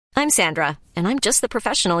I'm Sandra, and I'm just the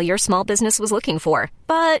professional your small business was looking for.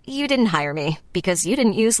 But you didn't hire me because you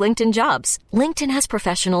didn't use LinkedIn Jobs. LinkedIn has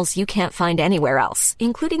professionals you can't find anywhere else,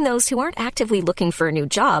 including those who aren't actively looking for a new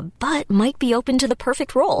job, but might be open to the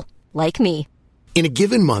perfect role, like me. In a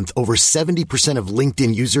given month, over 70% of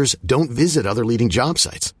LinkedIn users don't visit other leading job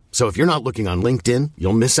sites. So if you're not looking on LinkedIn,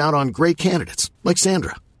 you'll miss out on great candidates like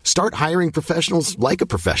Sandra. Start hiring professionals like a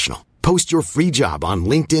professional. Post your free job on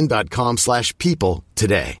linkedin.com/people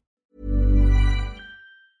today.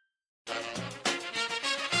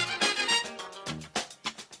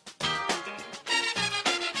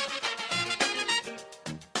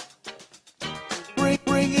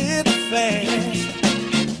 Bring it fast.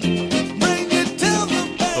 Bring it to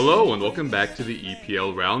the back. Hello and welcome back to the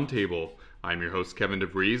EPL Roundtable. I'm your host Kevin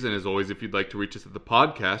DeVries, and as always, if you'd like to reach us at the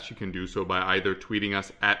podcast, you can do so by either tweeting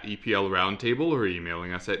us at EPL Roundtable or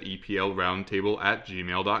emailing us at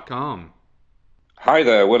eplroundtable@gmail.com. Hi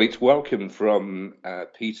there. Well, it's welcome from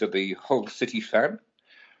Peter, the Hull City fan.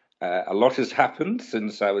 A lot has happened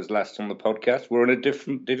since I was last on the podcast. We're in a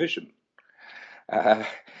different division.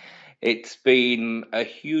 It's been a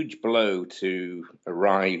huge blow to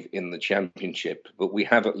arrive in the Championship, but we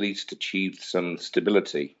have at least achieved some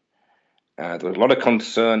stability. There was a lot of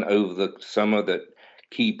concern over the summer that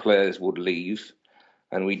key players would leave,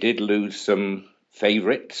 and we did lose some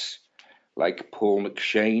favourites like Paul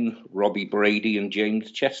McShane, Robbie Brady and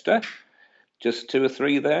James Chester. Just two or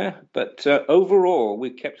three there. But overall, we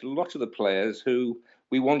kept a lot of the players who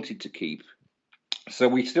we wanted to keep. So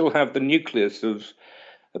we still have the nucleus of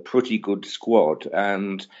a pretty good squad.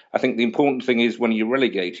 And I think the important thing is when you're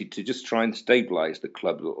relegated to just try and stabilise the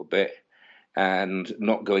club a little bit and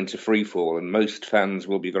not go into free fall. And most fans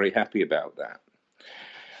will be very happy about that.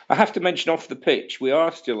 I have to mention off the pitch, we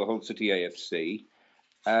are still a Hull City AFC.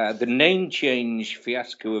 The name change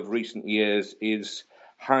fiasco of recent years is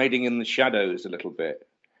hiding in the shadows a little bit.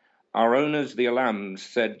 Our owners, the Alams,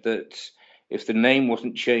 said that if the name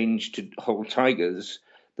wasn't changed to Hull Tigers,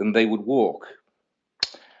 then they would walk.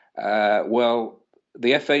 Well,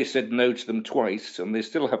 the FA said no to them twice, and they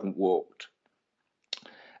still haven't walked.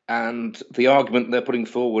 And the argument they're putting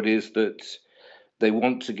forward is that they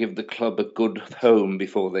want to give the club a good home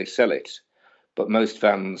before they sell it. But most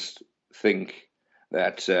fans think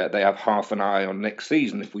that they have half an eye on next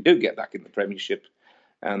season if we do get back in the Premiership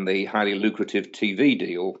and the highly lucrative TV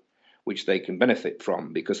deal, which they can benefit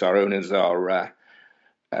from because our owners are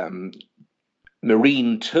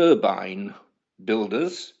marine turbine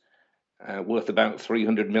builders worth about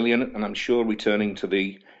 300 million, and I'm sure returning to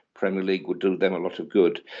the Premier League would do them a lot of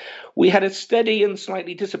good. We had a steady and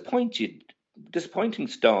slightly disappointing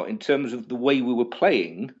start in terms of the way we were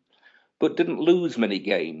playing, but didn't lose many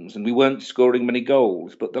games, and we weren't scoring many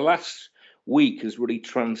goals. But the last week has really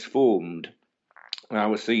transformed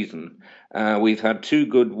our season. We've had two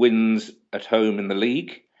good wins at home in the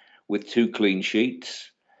league with two clean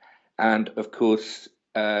sheets. And of course,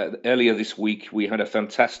 earlier this week, we had a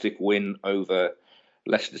fantastic win over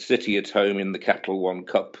Leicester City at home in the Capital One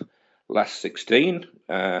Cup last 16.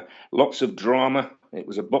 Lots of drama. It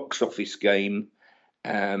was a box office game.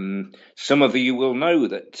 Some of you will know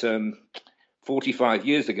that 45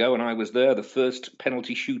 years ago, and I was there, the first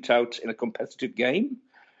penalty shootout in a competitive game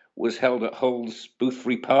was held at Hull's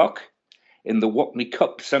Boothbury Park in the Watney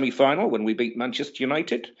Cup semi-final when we beat Manchester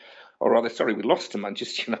United. Or rather, sorry, we lost to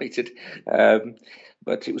Manchester United.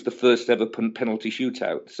 But it was the first ever penalty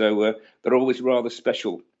shootout. So they're always rather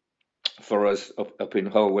special for us up in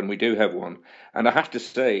Hull when we do have one. And I have to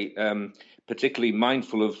say, particularly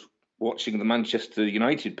mindful of watching the Manchester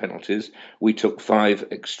United penalties, we took 5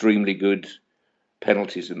 extremely good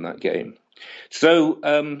penalties in that game. So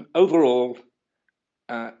overall,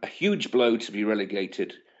 a huge blow to be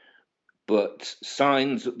relegated, but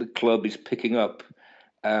signs that the club is picking up.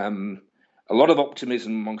 A lot of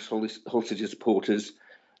optimism amongst Hull City supporters,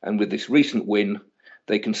 and with this recent win,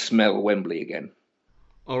 they can smell Wembley again.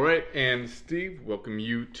 All right, and Steve, welcome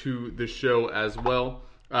you to the show as well.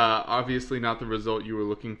 Obviously not the result you were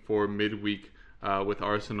looking for midweek with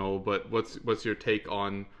Arsenal, but what's your take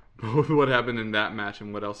on what happened in that match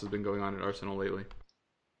and what else has been going on at Arsenal lately?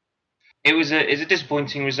 It's a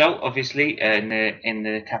disappointing result, obviously, in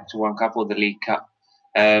the Capital One Cup or the League Cup.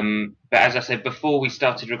 But as I said before we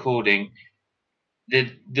started recording,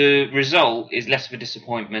 the result is less of a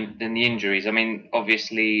disappointment than the injuries. I mean,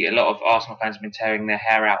 obviously, a lot of Arsenal fans have been tearing their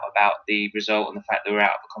hair out about the result and the fact that we're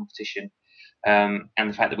out of the competition, and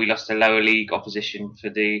the fact that we lost to lower league opposition to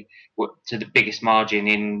the biggest margin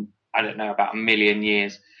in, I don't know, about a million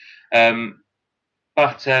years.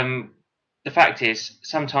 But the fact is,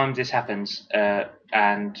 sometimes this happens,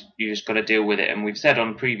 and you just got to deal with it. And we've said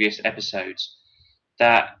on previous episodes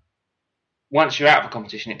that once you're out of a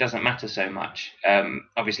competition, it doesn't matter so much.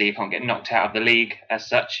 Obviously, you can't get knocked out of the league as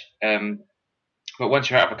such, but once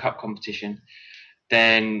you're out of a cup competition,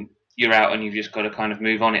 then you're out, and you've just got to kind of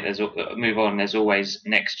move on. There's always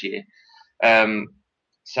next year.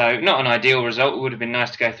 So not an ideal result. It would have been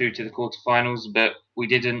nice to go through to the quarterfinals, but we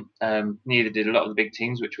didn't. Neither did a lot of the big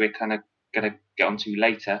teams, which we're kind of going to get onto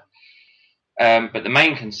later. But the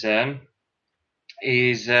main concern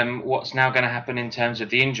is what's now going to happen in terms of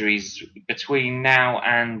the injuries between now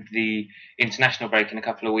and the international break in a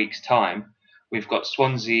couple of weeks' time. We've got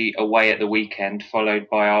Swansea away at the weekend, followed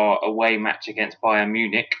by our away match against Bayern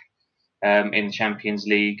Munich in the Champions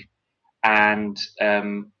League, and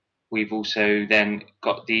we've also then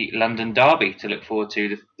got the London Derby to look forward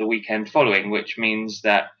to the weekend following, which means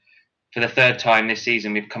that for the third time this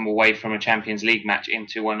season we've come away from a Champions League match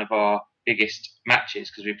into one of our biggest matches,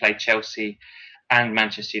 because we played Chelsea and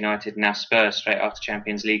Manchester United, and now Spurs straight after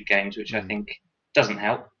Champions League games, which I think doesn't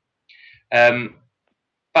help.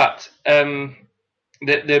 But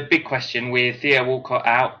the big question with Theo Walcott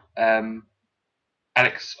out,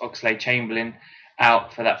 Alex Oxlade-Chamberlain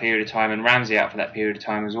out for that period of time, and Ramsey out for that period of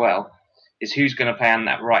time as well, is who's going to play on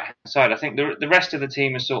that right-hand side. I think the rest of the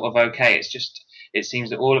team are sort of okay. It's just, it seems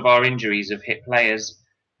that all of our injuries have hit players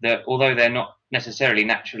that, although they're not necessarily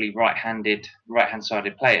naturally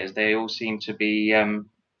right-hand-sided players, they all seem to be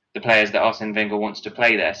the players that Arsene Wenger wants to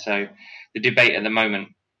play there. So the debate at the moment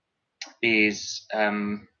is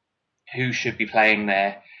who should be playing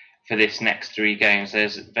there for this next 3 games.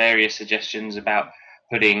 There's various suggestions about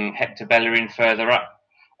putting Hector Bellerin further up,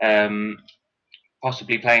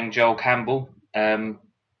 possibly playing Joel Campbell,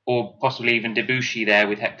 or possibly even Debuchy there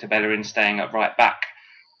with Hector Bellerin staying at right back.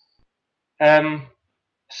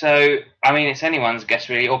 So, I mean, it's anyone's guess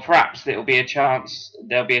really, or perhaps there'll be a chance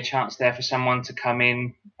there for someone to come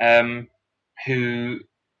in who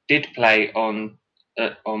did play on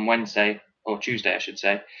Wednesday, or Tuesday, I should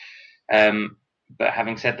say. But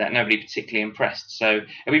having said that, nobody particularly impressed. So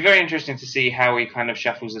it'll be very interesting to see how he kind of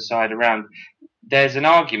shuffles the side around. There's an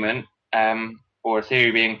argument, or a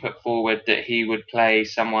theory being put forward, that he would play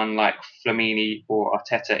someone like Flamini or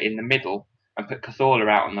Arteta in the middle and put Cazorla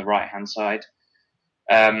out on the right-hand side.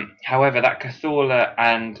 However, that Cazorla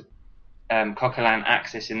and Coquelin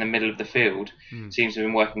axis in the middle of the field seems to have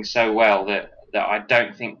been working so well that I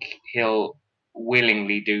don't think he'll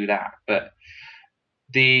willingly do that. But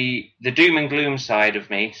the doom and gloom side of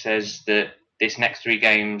me says that this next 3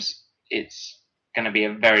 games, it's going to be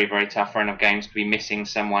a very, very tough run of games to be missing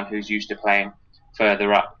someone who's used to playing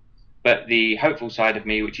further up. But the hopeful side of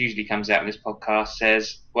me, which usually comes out in this podcast,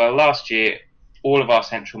 says, well, last year, all of our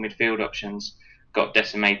central midfield options got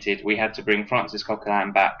decimated. We had to bring Francis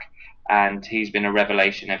Coquelin back, and he's been a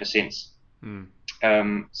revelation ever since.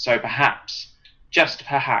 So perhaps, just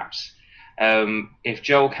perhaps, if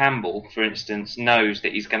Joel Campbell, for instance, knows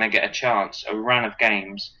that he's going to get a chance, a run of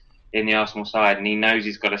games in the Arsenal side, and he knows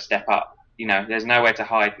he's got to step up, you know, there's nowhere to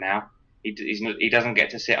hide now. He doesn't get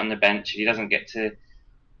to sit on the bench. He doesn't get to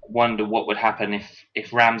wonder what would happen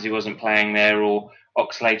if Ramsey wasn't playing there, or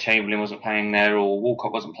Oxlade-Chamberlain wasn't playing there, or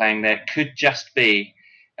Walcott wasn't playing there. It could just be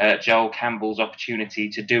Joel Campbell's opportunity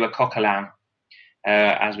to do a Coquelin,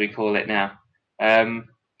 as we call it now.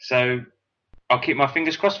 So I'll keep my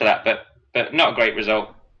fingers crossed for that, but not a great result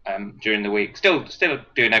during the week. Still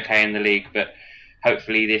doing okay in the league, but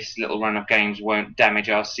hopefully this little run of games won't damage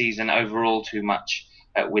our season overall too much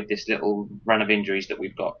with this little run of injuries that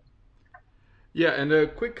we've got. Yeah, and a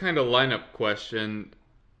quick kind of lineup question.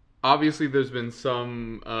 Obviously, there's been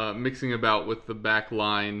some mixing about with the back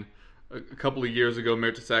line. A couple of years ago,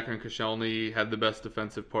 Mertesacker and Koscielny had the best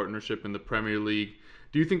defensive partnership in the Premier League.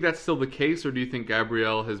 Do you think that's still the case, or do you think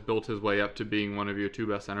Gabriel has built his way up to being one of your 2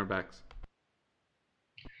 best center backs?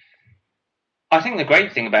 I think the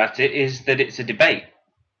great thing about it is that it's a debate.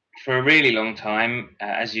 For a really long time,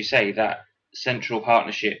 as you say, that central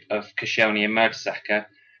partnership of Koscielny and Mertesacker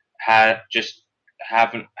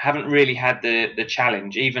haven't really had the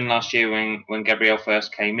challenge. Even last year when Gabriel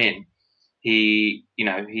first came in, he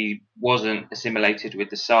wasn't assimilated with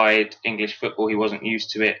the side. English football, he wasn't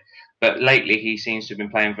used to it. But lately, he seems to have been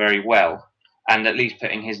playing very well, and at least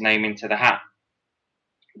putting his name into the hat,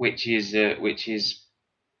 which is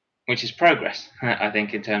progress, I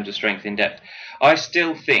think, in terms of strength in depth. I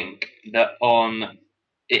still think that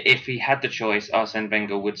if he had the choice, Arsene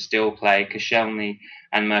Wenger would still play Koscielny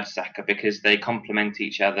and Mertesacker, because they complement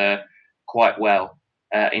each other quite well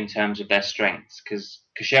in terms of their strengths. Because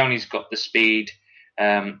Koscielny's got the speed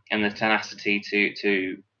and the tenacity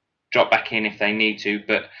to drop back in if they need to.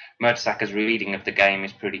 But Mertesacker's reading of the game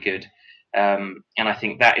is pretty good. And I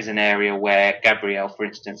think that is an area where Gabriel, for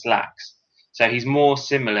instance, lacks. So he's more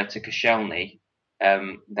similar to Koscielny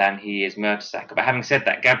than he is Mertesacker. But having said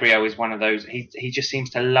that, Gabriel is one of those. He just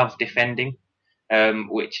seems to love defending,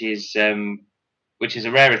 which is a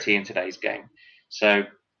rarity in today's game. So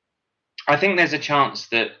I think there's a chance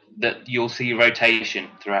that you'll see rotation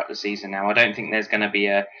throughout the season. Now, I don't think there's going to be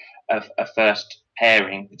a first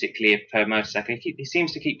pairing, particularly if Mertesacker. He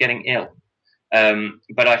seems to keep getting ill.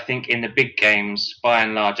 But I think in the big games, by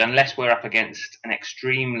and large, unless we're up against an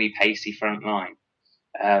extremely pacey front line,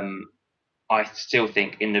 I still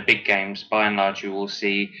think in the big games, by and large, you will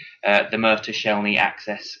see the Mertesacker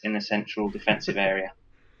access in the central defensive area.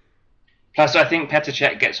 Plus, I think Petr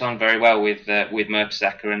Cech gets on very well with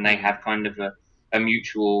Mertesacker, and they have kind of a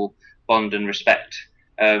mutual bond and respect.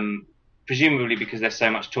 Presumably because they're so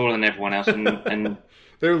much taller than everyone else, and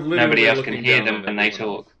nobody else can hear them when they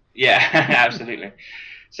talk. Yeah, absolutely.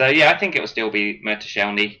 So yeah, I think it will still be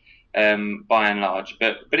Mertesacker by and large,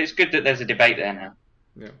 but it's good that there's a debate there now.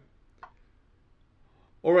 Yeah.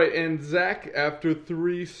 All right, and Zach, after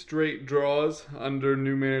 3 straight draws under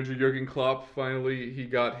new manager Jurgen Klopp, finally he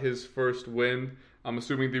got his first win. I'm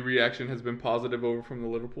assuming the reaction has been positive over from the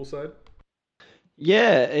Liverpool side?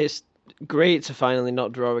 Yeah, it's great to finally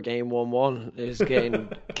not draw a game 1-1. It's getting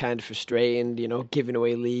kind of frustrating, giving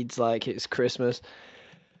away leads like it's Christmas.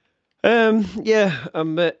 I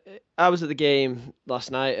was at the game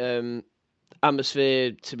last night.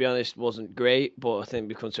 Atmosphere, to be honest, wasn't great, but I think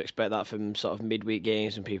we've come to expect that from sort of midweek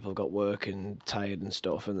games when people have got work and tired and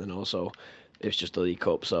stuff, and then also it's just the League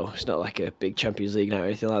Cup, so it's not like a big Champions League night or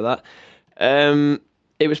anything like that.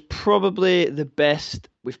 It was probably the best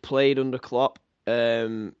we've played under Klopp.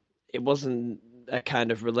 It wasn't a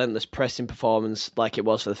kind of relentless pressing performance like it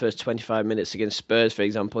was for the first 25 minutes against Spurs, for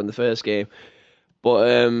example, in the first game,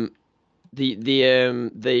 but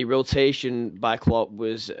the rotation by Klopp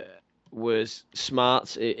was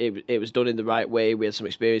smart. It was done in the right way. We had some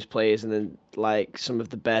experienced players, and then like some of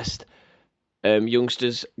the best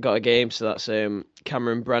youngsters got a game. So that's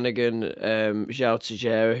Cameron Brannigan, João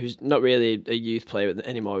Teixeira, who's not really a youth player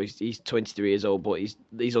anymore. He's 23 years old, but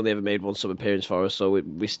he's only ever made one sub appearance for us. So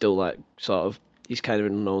we still like sort of he's kind of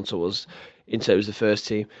unknown to us in terms of the first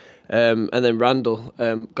team. And then Randall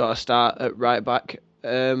got a start at right back.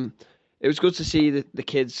 It was good to see that the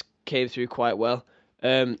kids came through quite well.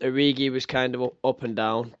 Origi was kind of up and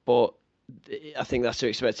down, but I think that's to be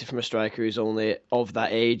expected from a striker who's only of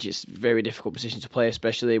that age. It's a very difficult position to play,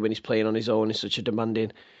 especially when he's playing on his own in such a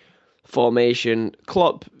demanding formation.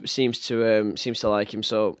 Klopp seems to like him,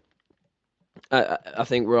 so I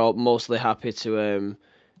think we're all mostly happy to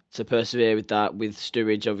persevere with that. With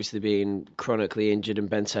Sturridge obviously being chronically injured and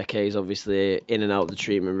Benteke is obviously in and out of the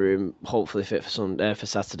treatment room, hopefully fit for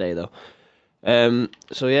Saturday though.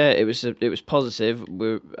 So yeah, it was positive.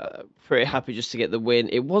 We're pretty happy just to get the win.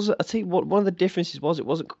 It was, I think, one of the differences was it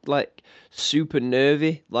wasn't like super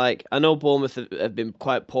nervy. Like I know Bournemouth have been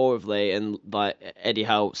quite poor of late, and like Eddie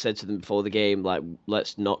Howe said to them before the game, like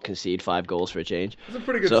let's not concede 5 goals for a change. It was a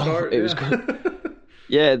pretty good start. It was good.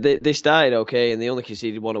 Yeah, they started okay, and they only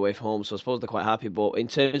conceded 1 away from home, so I suppose they're quite happy. But in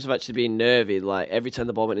terms of actually being nervy, like every time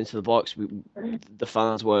the ball went into the box, the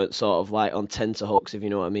fans weren't sort of like on tenterhooks, if you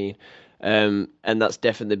know what I mean. And that's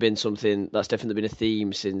definitely been something. That's definitely been a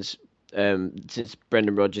theme since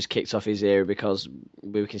Brendan Rodgers kicked off his era, because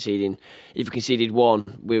we were conceding. If we conceded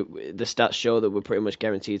 1, the stats show that we're pretty much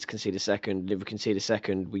guaranteed to concede a second. If we concede a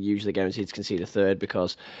second, we're usually guaranteed to concede a third,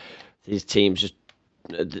 because these teams just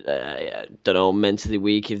don't know, mentally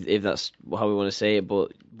weak, if that's how we want to say it.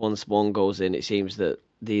 But once 1 goes in, it seems that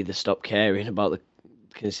they either stop caring about the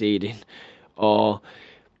conceding, or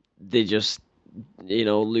they just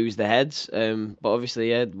lose their heads. But obviously,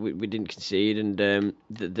 yeah, we didn't concede, and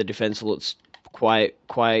the defence looks quite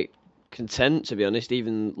content, to be honest.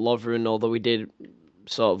 Even Lovren, although we did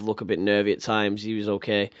sort of look a bit nervy at times, he was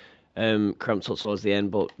okay. Cramped up towards the end,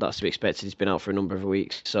 but that's to be expected. He's been out for a number of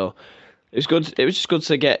weeks, so it was good. It was just good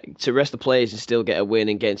to get to rest the players and still get a win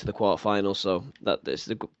and get into the quarterfinals. So that's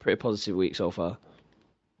a pretty positive week so far.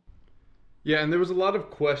 Yeah, and there was a lot of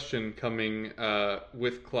question coming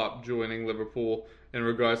with Klopp joining Liverpool in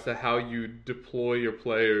regards to how you deploy your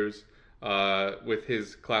players with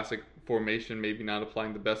his classic formation, maybe not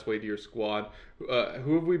applying the best way to your squad.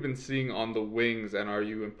 Who have we been seeing on the wings, and are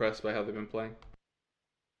you impressed by how they've been playing?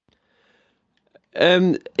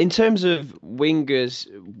 In terms of wingers,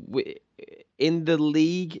 in the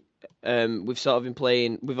league, we've sort of been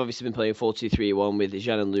playing. We've obviously been playing 4-2-3-1 with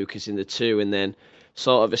Jan and Lucas in the 2, and then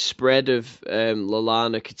sort of a spread of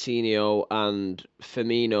Lallana, Coutinho, and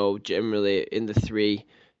Firmino generally in the three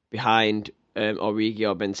behind Origi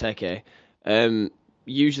or Benteke.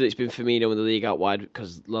 Usually it's been Firmino in the league out wide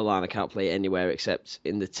because Lallana can't play anywhere except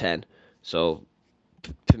in the 10. So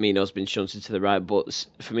Firmino's been shunted to the right, but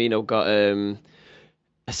Firmino got a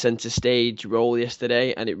centre stage role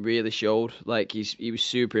yesterday, and it really showed. Like he was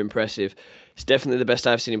super impressive. It's definitely the best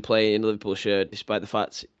I've seen him play in a Liverpool shirt, despite the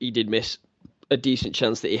fact he did miss a decent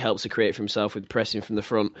chance that he helped to create for himself with pressing from the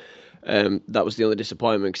front. That was the only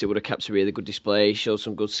disappointment because it would have kept a really good display, showed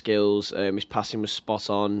some good skills. His passing was spot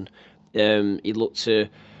on. He looked to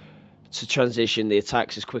transition the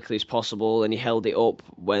attacks as quickly as possible, and he held it up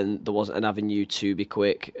when there wasn't an avenue to be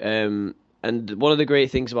quick. And one of the great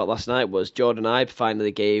things about last night was Jordan Ibe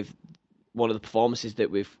finally gave one of the performances that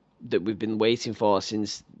we've been waiting for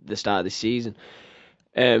since the start of the season.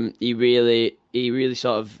 He really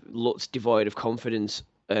sort of looked devoid of confidence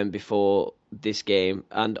before this game,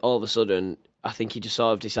 and all of a sudden, I think he just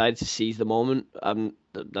sort of decided to seize the moment. I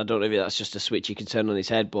don't know if that's just a switch he can turn on his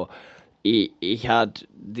head, but he had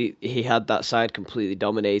that side completely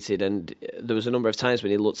dominated, and there was a number of times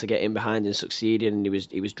when he looked to get in behind and succeeded, and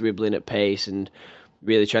he was dribbling at pace and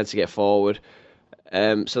really trying to get forward.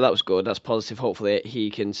 So that was good. That's positive. Hopefully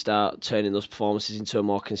he can start turning those performances into a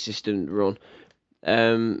more consistent run.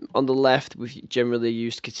 On the left, we've generally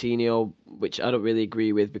used Coutinho, which I don't really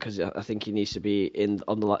agree with because I think he needs to be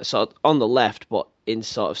on the left, but in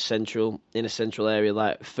a central area,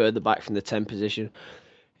 like further back from the 10 position.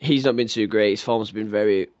 He's not been too great. His form's been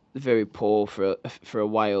very, very poor for a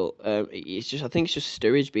while. I think it's just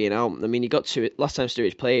Sturridge being out. I mean, he got to it last time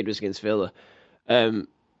Sturridge played was against Villa.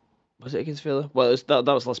 Was it against Villa? Well, that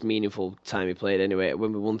was the last meaningful time he played anyway,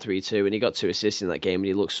 when we won 3-2, and he got 2 assists in that game, and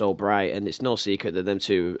he looked so bright, and it's no secret that them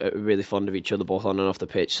two are really fond of each other, both on and off the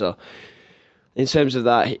pitch. So, in terms of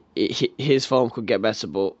that, his form could get better,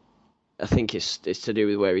 but I think it's to do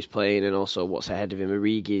with where he's playing and also what's ahead of him.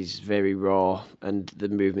 Origi's very raw, and the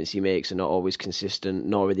movements he makes are not always consistent,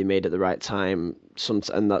 nor are they made at the right time,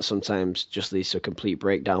 and that sometimes just leads to a complete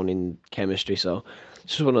breakdown in chemistry. So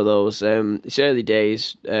it's just one of those. It's early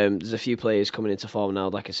days. There's a few players coming into form now.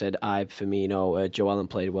 Like I said, Ibe, Firmino, Joe Allen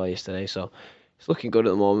played well yesterday, so it's looking good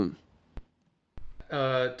at the moment.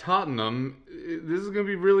 Tottenham, this is going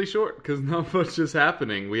to be really short because not much is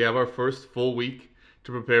happening. We have our first full week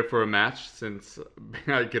to prepare for a match since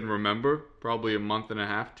I can remember, probably a month and a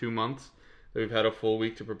half, 2 months, that we've had a full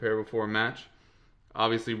week to prepare before a match.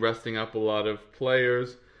 Obviously resting up a lot of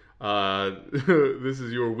players. This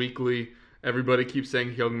is your weekly. Everybody keeps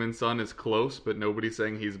saying Heung-min Son is close, but nobody's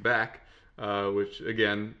saying he's back, which,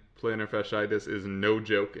 again, plantar fasciitis is no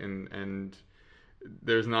joke, and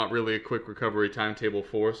there's not really a quick recovery timetable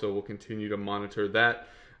for, so we'll continue to monitor that.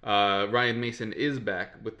 Ryan Mason is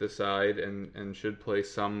back with the side and should play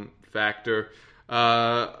some factor.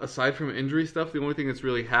 Aside from injury stuff, the only thing that's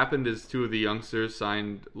really happened is 2 of the youngsters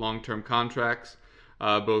signed long-term contracts,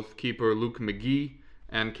 both keeper Luke McGee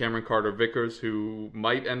and Cameron Carter-Vickers, who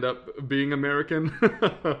might end up being American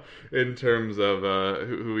in terms of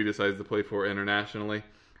who he decides to play for internationally.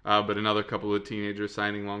 But another couple of teenagers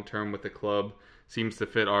signing long-term with the club seems to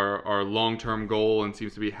fit our long-term goal and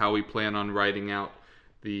seems to be how we plan on riding out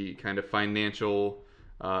the kind of financial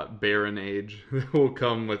barren age that will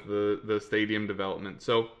come with the stadium development.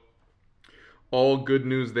 So all good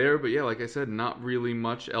news there, but yeah, like I said, not really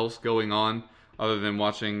much else going on other than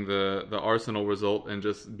watching the Arsenal result and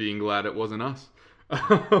just being glad it wasn't us.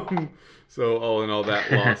 So all in all,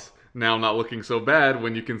 that loss now not looking so bad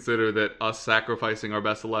when you consider that us sacrificing our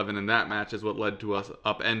best 11 in that match is what led to us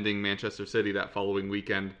upending Manchester City that following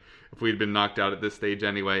weekend. If we'd been knocked out at this stage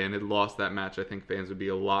anyway and had lost that match, I think fans would be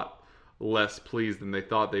a lot less pleased than they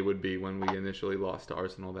thought they would be when we initially lost to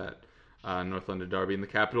Arsenal that North London derby in the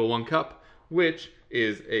Capital One Cup, which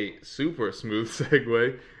is a super smooth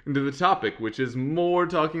segue into the topic, which is more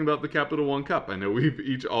talking about the Capital One Cup. I know we've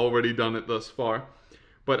each already done it thus far,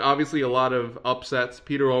 but obviously a lot of upsets.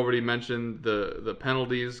 Peter already mentioned the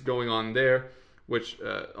penalties going on there, which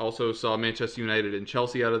also saw Manchester United and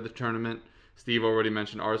Chelsea out of the tournament. Steve already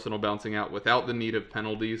mentioned Arsenal bouncing out without the need of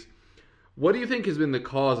penalties. What do you think has been the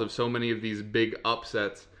cause of so many of these big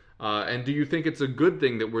upsets? And do you think it's a good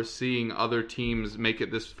thing that we're seeing other teams make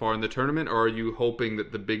it this far in the tournament, or are you hoping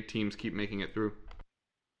that the big teams keep making it through?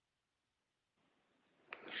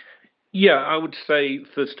 Yeah, I would say,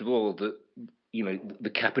 first of all, that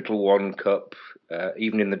the Capital One Cup,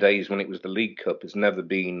 even in the days when it was the League Cup, has never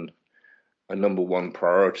been a number one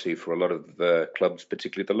priority for a lot of clubs,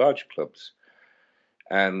 particularly the large clubs.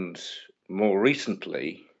 And more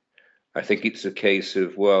recently, I think it's a case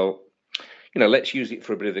of, well, let's use it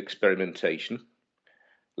for a bit of experimentation.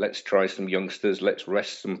 Let's try some youngsters. Let's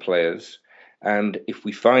rest some players. And if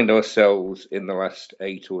we find ourselves in the last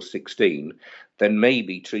 8 or 16, then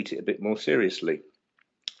maybe treat it a bit more seriously.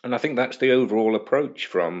 And I think that's the overall approach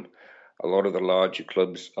from a lot of the larger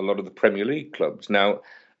clubs, a lot of the Premier League clubs. Now,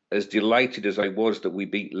 as delighted as I was that we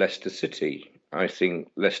beat Leicester City, I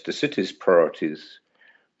think Leicester City's priorities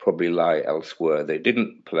probably lie elsewhere. They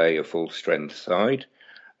didn't play a full strength side.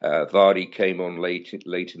 Vardy came on late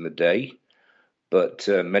in the day, but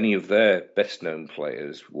many of their best known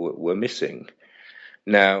players were missing.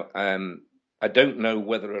 Now, I don't know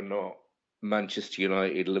whether or not Manchester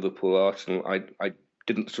United, Liverpool, Arsenal, I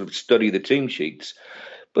didn't sort of study the team sheets,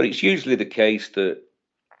 but it's usually the case that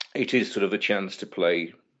it is sort of a chance to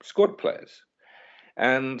play squad players.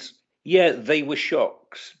 And yeah, they were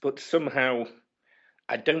shocks, but somehow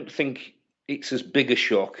I don't think it's as big a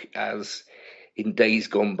shock as in days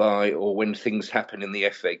gone by or when things happen in the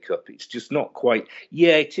FA Cup. It's just not quite.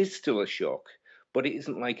 Yeah, it is still a shock, but it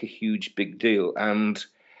isn't like a huge big deal. And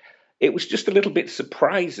it was just a little bit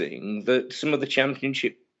surprising that some of the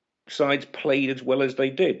Championship sides played as well as they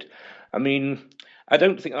did. I mean, I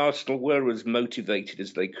don't think Arsenal were as motivated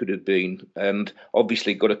as they could have been, and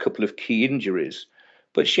obviously got a couple of key injuries.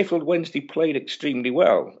 But Sheffield Wednesday played extremely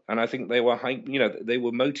well, and I think they were, they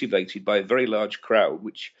were motivated by a very large crowd,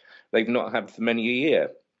 which they've not had for many a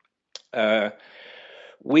year.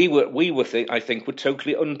 We were, I think, were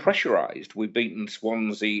totally unpressurised. We've beaten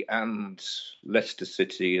Swansea and Leicester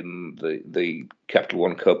City in the Capital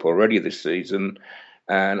One Cup already this season,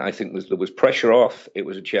 and I think there was pressure off. It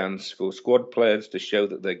was a chance for squad players to show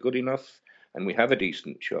that they're good enough, and we have a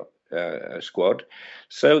decent squad.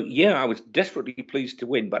 So yeah, I was desperately pleased to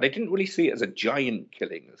win, but I didn't really see it as a giant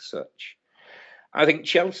killing as such. I think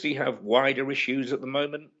Chelsea have wider issues at the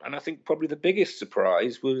moment, and I think probably the biggest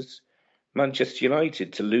surprise was Manchester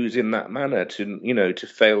United to lose in that manner, to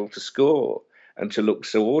fail to score and to look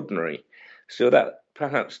so ordinary. So that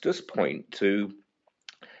perhaps does point to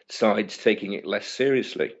sides taking it less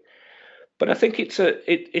seriously. But I think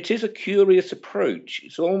it is a curious approach.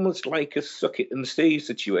 It's almost like a suck it and see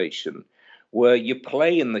situation where you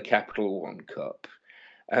play in the Capital One Cup,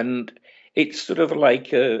 and it's sort of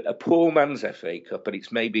like a poor man's FA Cup, and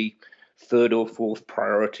it's maybe third or fourth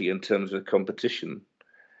priority in terms of competition.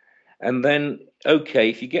 And then, okay,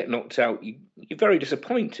 if you get knocked out, you're very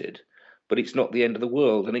disappointed, but it's not the end of the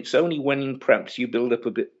world. And it's only when perhaps you build up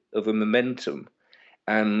a bit of a momentum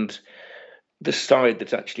and the side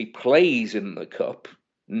that actually plays in the cup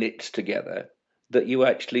knits together that you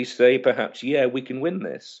actually say, perhaps, yeah, we can win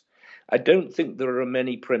this. I don't think there are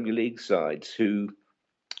many Premier League sides who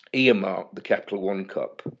earmark the Capital One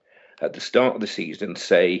Cup at the start of the season and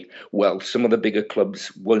say, well, some of the bigger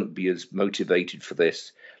clubs won't be as motivated for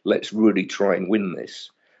this. Let's really try and win this.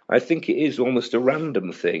 I think it is almost a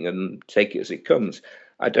random thing and take it as it comes.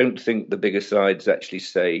 I don't think the bigger sides actually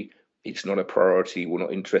say it's not a priority, we're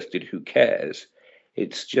not interested, who cares?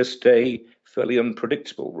 It's just a fairly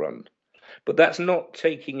unpredictable run. But that's not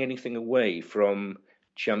taking anything away from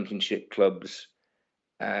Championship clubs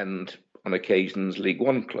and, on occasions, League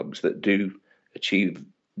One clubs that do achieve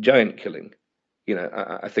giant killing.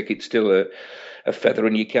 I think it's still a feather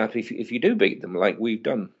in your cap if you do beat them like we've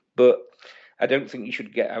done. But I don't think you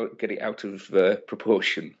should get it out of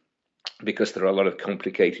proportion, because there are a lot of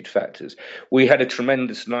complicated factors. We had a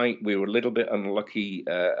tremendous night. We were a little bit unlucky.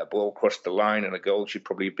 A ball crossed the line and a goal should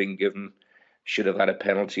probably have been given. Should have had a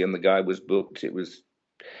penalty and the guy was booked. It was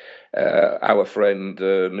our friend,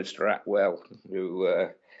 Mr. Atwell, who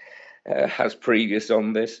has previous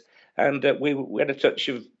on this. And we had a touch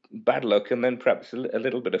of bad luck and then perhaps a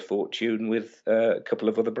little bit of fortune with a couple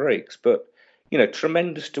of other breaks. But,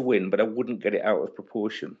 tremendous to win, but I wouldn't get it out of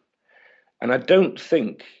proportion. And I don't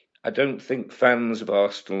think fans of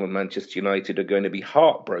Arsenal and Manchester United are going to be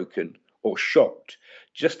heartbroken or shocked,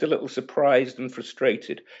 just a little surprised and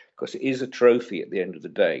frustrated, because it is a trophy at the end of the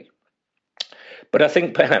day. But I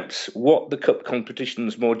think perhaps what the cup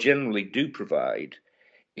competitions more generally do provide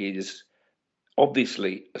is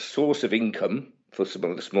obviously a source of income for some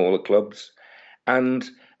of the smaller clubs and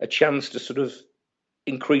a chance to sort of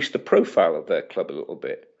increase the profile of their club a little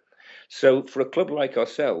bit. So for a club like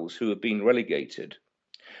ourselves, who have been relegated,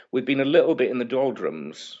 we've been a little bit in the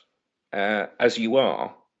doldrums, as you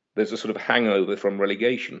are. There's a sort of hangover from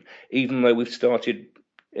relegation, even though we've started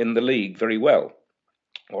in the league very well,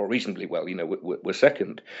 or reasonably well. We're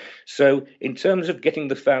second. So in terms of getting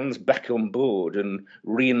the fans back on board and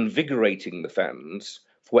reinvigorating the fans,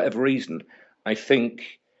 for whatever reason, I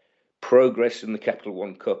think progress in the Capital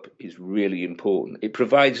One Cup is really important. It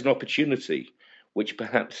provides an opportunity which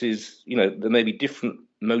perhaps is, there may be different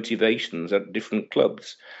motivations at different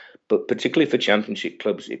clubs, but particularly for Championship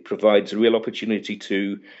clubs, it provides a real opportunity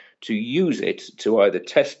to use it to either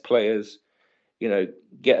test players,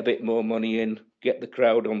 get a bit more money in, get the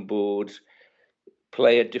crowd on board,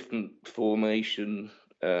 play a different formation,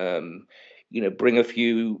 bring a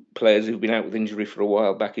few players who've been out with injury for a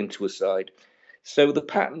while back into a side. So the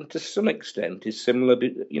pattern, to some extent, is similar,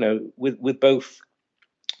 with both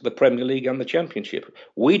the Premier League and the Championship.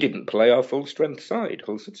 We didn't play our full-strength side,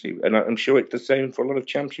 Hull City, and I'm sure it's the same for a lot of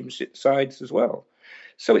Championship sides as well.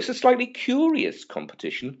 So it's a slightly curious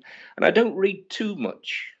competition, and I don't read too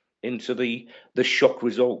much into the shock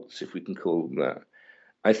results, if we can call them that.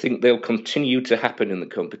 I think they'll continue to happen in the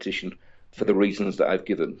competition for the reasons that I've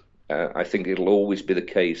given. I think it'll always be the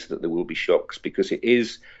case that there will be shocks because it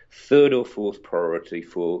is third or fourth priority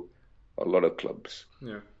for a lot of clubs.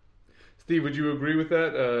 Yeah. Steve, would you agree with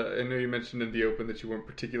that? I know you mentioned in the open that you weren't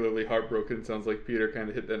particularly heartbroken. Sounds like Peter kind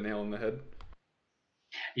of hit that nail on the head.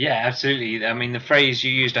 Yeah, absolutely. I mean, the phrase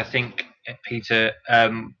you used, I think, Peter,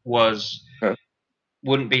 was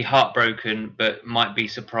wouldn't be heartbroken, but might be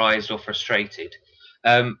surprised or frustrated.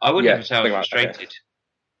 I wouldn't even say I was frustrated.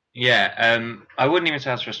 I wouldn't even say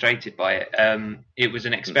I was frustrated by it. It was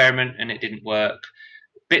an experiment and it didn't work.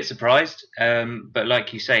 Bit surprised, but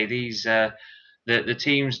like you say, these the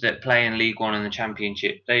teams that play in League One and the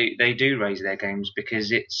Championship, they do raise their games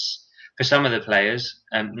because it's, for some of the players,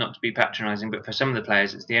 not to be patronising, but for some of the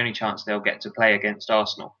players, it's the only chance they'll get to play against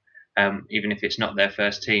Arsenal, even if it's not their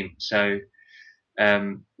first team. So,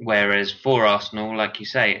 whereas for Arsenal, like you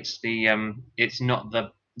say, it's not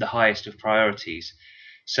the highest of priorities.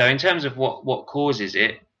 So in terms of what causes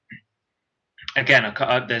it, again,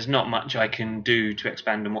 there's not much I can do to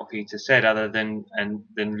expand on what Peter said, other than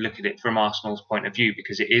look at it from Arsenal's point of view,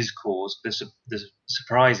 because it is caused. The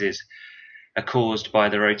surprises are caused by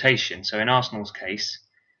the rotation. So in Arsenal's case,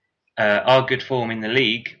 our good form in the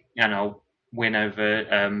league and our win over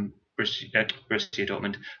Borussia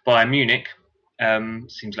Dortmund, Bayern Munich,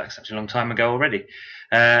 seems like such a long time ago already.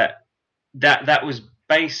 That was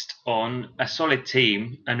based on a solid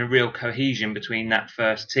team and a real cohesion between that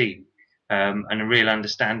first team, and a real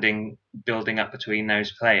understanding building up between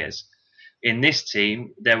those players. In this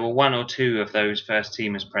team, there were one or two of those first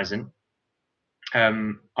teamers present,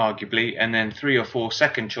 arguably, and then 3 or 4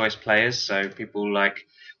 second choice players, so people like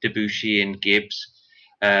Debuchy and Gibbs,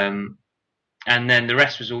 and then the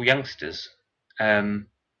rest was all youngsters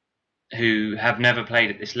who have never played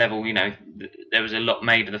at this level. There was a lot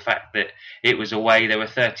made of the fact that it was away. There were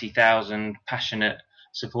 30,000 passionate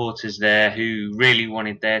supporters there who really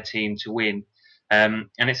wanted their team to win, and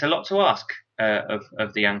it's a lot to ask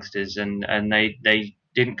of the youngsters, and they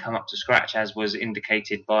didn't come up to scratch, as was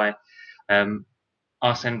indicated by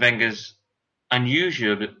Arsene Wenger's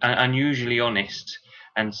unusually honest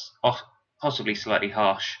and possibly slightly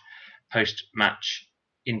harsh post-match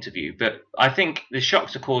interview. But I think the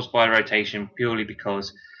shocks are caused by rotation purely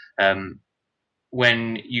because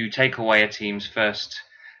when you take away a team's first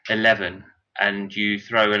 11 and you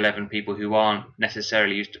throw 11 people who aren't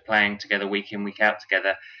necessarily used to playing together week in, week out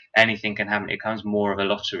together, anything can happen. It becomes more of a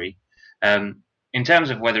lottery. In terms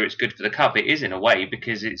of whether it's good for the cup, it is in a way,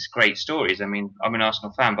 because it's great stories. I mean, I'm an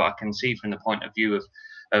Arsenal fan, but I can see from the point of view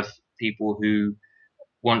of people who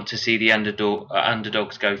want to see the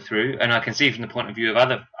underdogs go through, and I can see from the point of view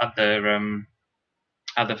of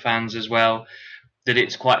other fans as well, that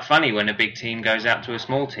it's quite funny when a big team goes out to a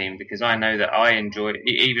small team, because I know that I enjoy it.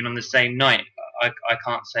 Even on the same night, I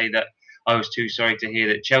can't say that I was too sorry to hear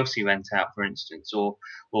that Chelsea went out, for instance, or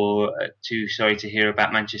too sorry to hear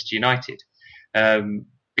about Manchester United,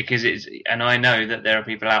 because and I know that there are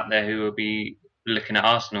people out there who will be looking at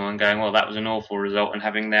Arsenal and going, well, that was an awful result, and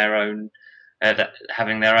having their own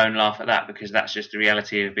laugh at that, because that's just the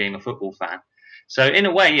reality of being a football fan. So in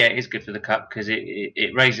a way, yeah, it is good for the cup, because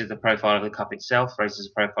it raises the profile of the cup itself, raises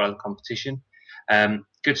the profile of the competition.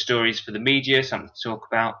 Good stories for the media, something to talk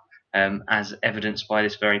about, as evidenced by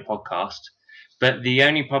this very podcast. But the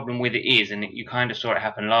only problem with it is, and you kind of saw it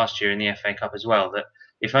happen last year in the FA Cup as well, that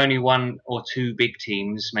if only 1 or 2 big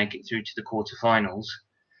teams make it through to the quarterfinals,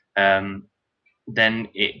 then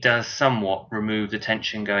it does somewhat remove the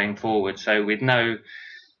tension going forward. So with no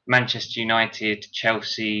Manchester United,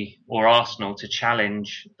 Chelsea or Arsenal to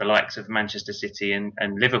challenge the likes of Manchester City and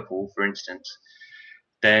Liverpool, for instance,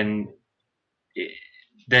 then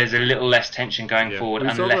there's a little less tension going forward. We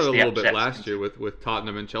saw that a little bit last continue. year with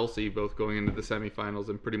Tottenham and Chelsea both going into the semi-finals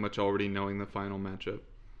and pretty much already knowing the final matchup.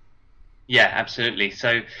 Yeah, absolutely.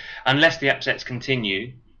 So unless the upsets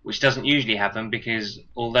continue, which doesn't usually happen because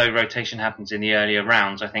although rotation happens in the earlier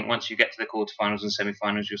rounds, I think once you get to the quarterfinals and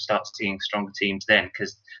semi-finals, you'll start seeing stronger teams then,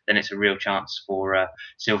 because then it's a real chance for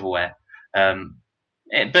silverware.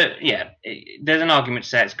 But yeah, there's an argument to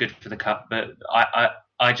say it's good for the cup, but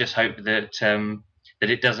I just hope that that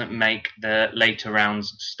it doesn't make the later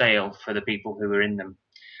rounds stale for the people who are in them.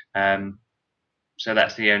 So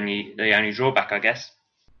that's the only drawback, I guess.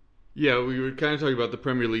 Yeah, we were kind of talking about the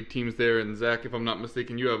Premier League teams there, and Zach, if I'm not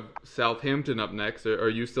mistaken, you have Southampton up next. Are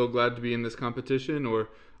you still glad to be in this competition, or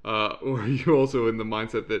are you also in the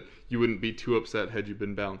mindset that you wouldn't be too upset had you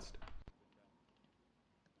been bounced?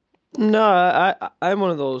 No, I'm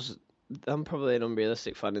one of those. I'm probably an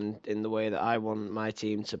unrealistic fan in the way that I want my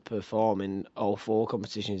team to perform in all 4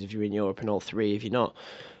 competitions. If you're in Europe, and all 3 if you're not.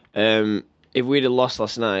 If we'd have lost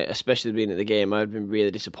last night, especially being at the game, I'd have been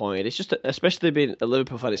really disappointed. It's just, especially being a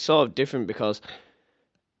Liverpool fan, it's sort of different because,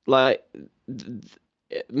 like,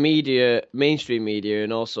 media, mainstream media,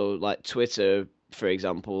 and also like Twitter, for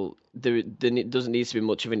example, there doesn't need to be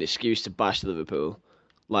much of an excuse to bash Liverpool.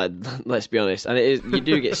 Like, let's be honest, and it is, you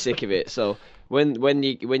do get sick of it. So when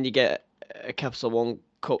you get a Capital One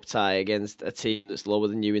Cup tie against a team that's lower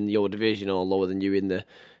than you in your division or lower than you in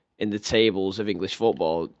the tables of English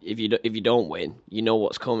football, if you don't win, you know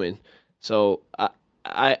what's coming. So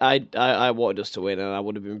I wanted us to win, and I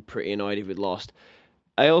would have been pretty annoyed if we'd lost.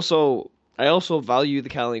 I also value the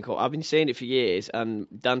Carling Cup. I've been saying it for years, and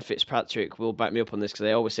Dan Fitzpatrick will back me up on this because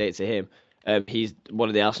I always say it to him. He's one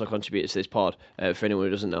of the Arsenal contributors to this pod, for anyone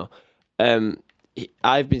who doesn't know.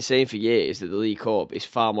 I've been saying for years that the League Cup is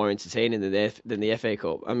far more entertaining than the FA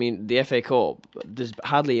Cup. I mean, the FA Cup, there's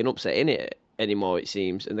hardly an upset in it anymore, it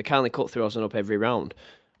seems, and the Carling Cup throws one up every round.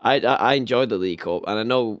 I enjoyed the League Cup, and I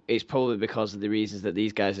know it's probably because of the reasons that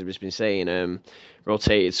these guys have just been saying.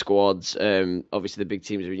 Rotated squads, obviously the big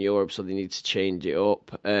teams are in Europe, so they need to change it up,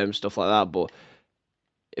 stuff like that. But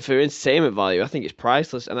for entertainment value, I think it's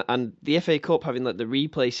priceless. And the FA Cup having like the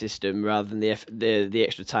replay system rather than the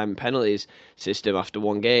extra time and penalties system after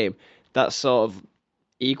one game, that's sort of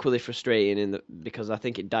equally frustrating because I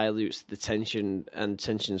think it dilutes the tension, and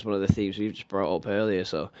tension is one of the themes we've just brought up earlier.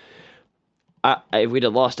 So if we'd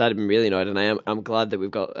have lost, I'd have been really annoyed, and I'm glad that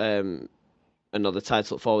we've got another tie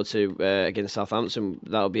to look forward to against Southampton.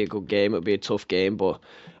 That'll be a good game. It'll be a tough game, but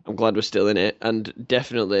I'm glad we're still in it. And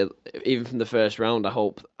definitely, even from the first round,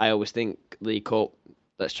 I always think League Cup,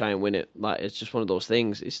 let's try and win it. Like, it's just one of those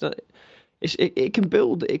things. It's not. It can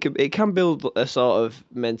build a sort of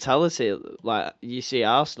mentality. Like, you see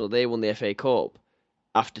Arsenal, they won the FA Cup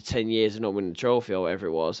after 10 years of not winning the trophy or whatever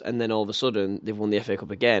it was, and then all of a sudden they've won the FA Cup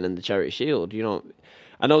again and the Charity Shield. You know,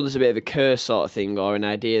 I know there's a bit of a curse sort of thing, or an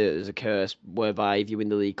idea that there's a curse whereby if you win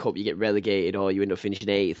the League Cup you get relegated or you end up finishing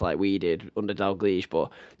 8th like we did under Dalglish, but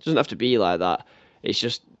it doesn't have to be like that. It's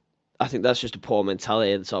just, I think that's just a poor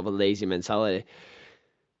mentality, sort of a lazy mentality.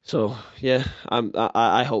 So yeah,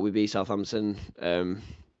 I hope we beat Southampton,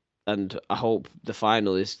 and I hope the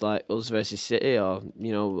final is like us versus City, or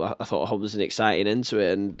I hope there's an exciting end to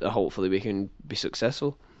it, and hopefully we can be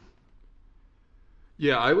successful.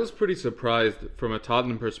 Yeah, I was pretty surprised from a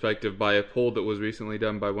Tottenham perspective by a poll that was recently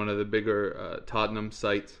done by one of the bigger Tottenham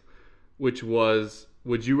sites, which was,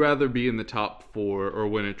 would you rather be in the top 4 or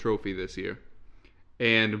win a trophy this year?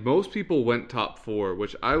 And most people went top 4,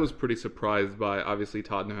 which I was pretty surprised by. Obviously,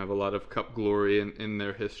 Tottenham have a lot of cup glory in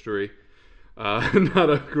their history. Not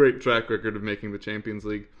a great track record of making the Champions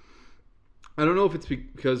League. I don't know if it's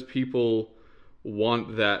because people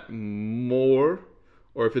want that more,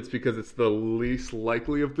 or if it's because it's the least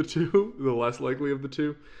likely of the two, the less likely of the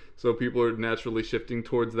two. So people are naturally shifting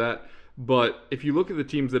towards that. But if you look at the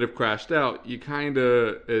teams that have crashed out, you kind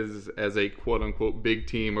of, as a quote-unquote big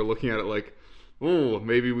team, are looking at it like, oh,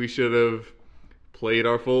 maybe we should have played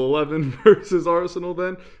our full 11 versus Arsenal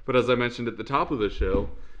then. But as I mentioned at the top of the show,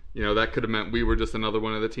 that could have meant we were just another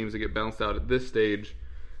one of the teams that get bounced out at this stage.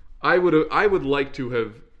 I would like to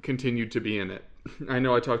have continued to be in it. I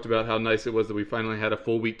know I talked about how nice it was that we finally had a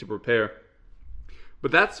full week to prepare. But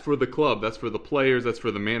that's for the club, that's for the players, that's for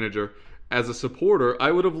the manager. As a supporter, I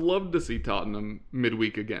would have loved to see Tottenham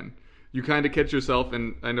midweek again. You kind of catch yourself,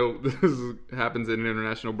 and I know this happens in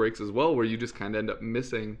international breaks as well, where you just kind of end up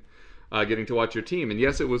missing getting to watch your team. And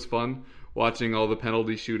yes, it was fun watching all the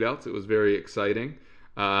penalty shootouts. It was very exciting.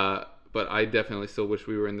 But I definitely still wish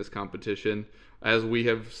we were in this competition, as we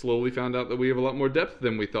have slowly found out that we have a lot more depth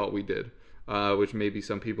than we thought we did, which maybe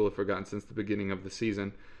some people have forgotten since the beginning of the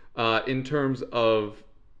season. In terms of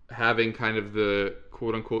having kind of the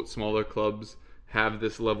quote-unquote smaller clubs have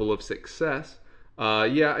this level of success,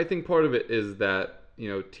 I think part of it is that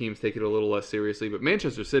teams take it a little less seriously. But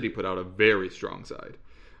Manchester City put out a very strong side.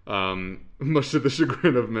 much to the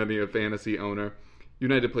chagrin of many a fantasy owner.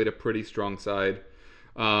 United played a pretty strong side.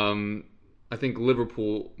 I think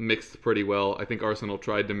Liverpool mixed pretty well. I think Arsenal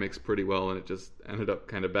tried to mix pretty well, and it just ended up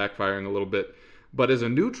kind of backfiring a little bit. But as a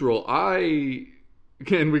neutral,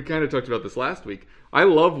 and we kind of talked about this last week, I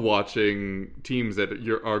love watching teams that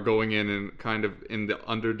are going in and kind of in the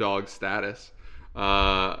underdog status.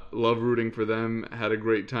 Love rooting for them. Had a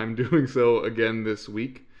great time doing so again this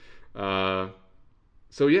week. So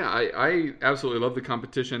yeah, I absolutely love the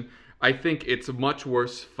competition. I think it's much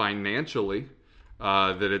worse financially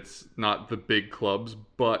that it's not the big clubs,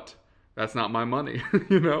 but that's not my money,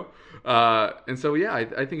 you know? And so yeah,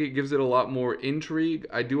 I think it gives it a lot more intrigue.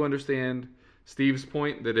 I do understand Steve's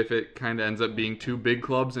point that if it kind of ends up being two big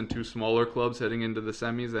clubs and two smaller clubs heading into the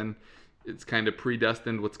semis, then it's kind of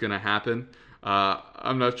predestined what's going to happen.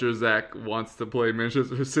 I'm not sure Zach wants to play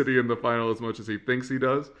Manchester City in the final as much as he thinks he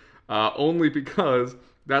does, only because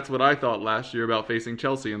that's what I thought last year about facing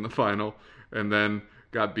Chelsea in the final, and then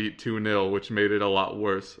got beat 2-0, which made it a lot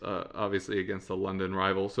worse, obviously against the London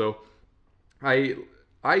rival. So I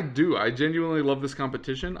genuinely love this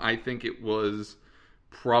competition. I think it was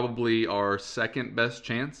probably our second best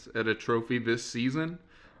chance at a trophy this season.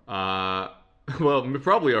 Well,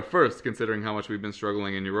 probably our first, considering how much we've been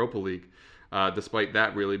struggling in Europa League, despite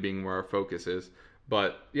that really being where our focus is.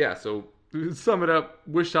 But yeah, so to sum it up,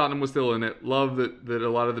 wish Tottenham was still in it. Love that a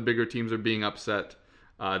lot of the bigger teams are being upset,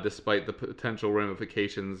 despite the potential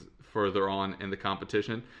ramifications further on in the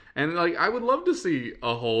competition. And I would love to see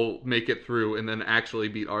a Hull make it through and then actually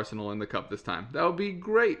beat Arsenal in the cup this time. That would be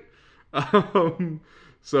great.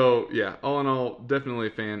 So yeah, all in all, definitely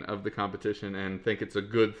a fan of the competition and think it's a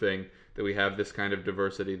good thing that we have this kind of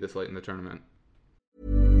diversity this late in the tournament.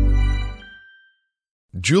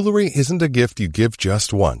 Jewelry isn't a gift you give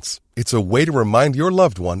just once. It's a way to remind your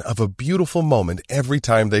loved one of a beautiful moment every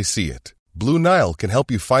time they see it. Blue Nile can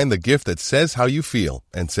help you find the gift that says how you feel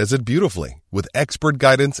and says it beautifully, with expert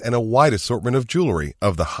guidance and a wide assortment of jewelry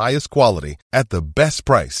of the highest quality at the best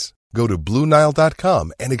price. Go to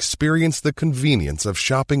BlueNile.com and experience the convenience of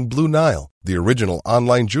shopping Blue Nile, the original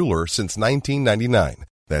online jeweler since 1999.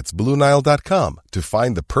 That's BlueNile.com to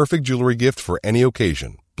find the perfect jewelry gift for any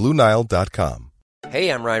occasion. BlueNile.com. Hey,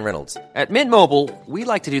 I'm Ryan Reynolds. At Mint Mobile, we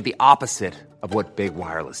like to do the opposite of what Big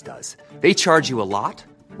Wireless does. They charge you a lot,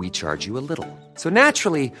 we charge you a little. So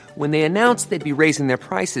naturally, when they announced they'd be raising their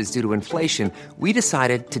prices due to inflation, we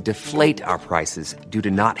decided to deflate our prices due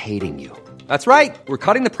to not hating you. That's right. We're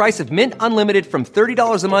cutting the price of Mint Unlimited from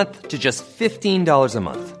 $30 a month to just $15 a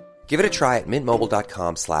month. Give it a try at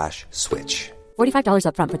mintmobile.com/switch. $45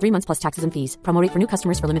 up front for 3 months plus taxes and fees. Promo rate for new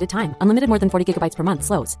customers for limited time. Unlimited more than 40 gigabytes per month.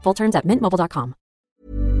 Slows full terms at mintmobile.com.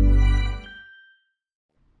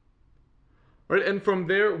 All right, and from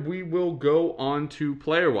there, we will go on to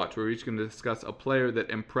Player Watch, where we're each going to discuss a player that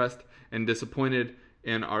impressed and disappointed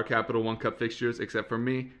in our Capital One Cup fixtures, except for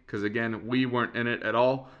me, because again, we weren't in it at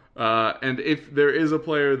all. And if there isn't a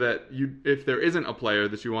player that you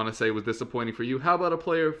want to say was disappointing for you, how about a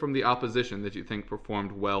player from the opposition that you think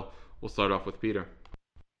performed well? We'll start off with Peter.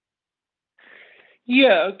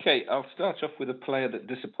 Yeah, okay. I'll start off with a player that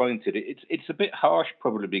disappointed. It's a bit harsh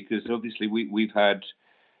probably because obviously we've had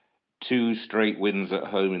 2 straight wins at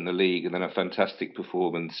home in the league and then a fantastic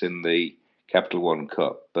performance in the Capital One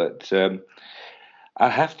Cup. But I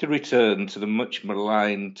have to return to the much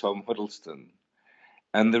maligned Tom Huddleston.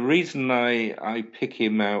 And the reason I pick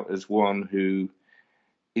him out as one who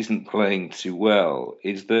isn't playing too well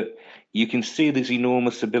is that you can see there's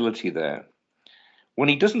enormous ability there. When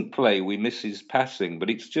he doesn't play, we miss his passing, but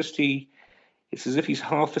it's as if he's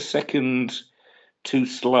half a second too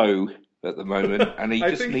slow at the moment, and he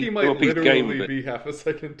just needs to up his game a bit. I think he might literally be half a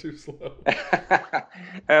second too slow.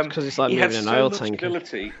 Because it's like moving an oil tanker.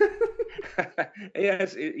 Ability. He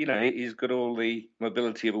has, he's got all the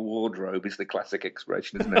mobility of a wardrobe, is the classic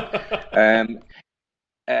expression, isn't it?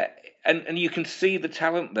 And you can see the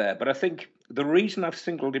talent there. But I think the reason I've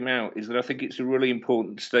singled him out is that I think it's a really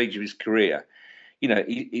important stage of his career.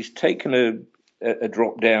 He's taken a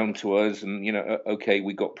drop down to us, and okay,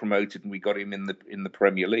 we got promoted and we got him in the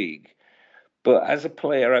Premier League. But as a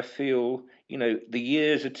player, I feel the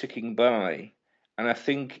years are ticking by, and I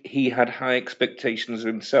think he had high expectations of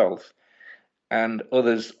himself and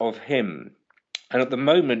others of him. And at the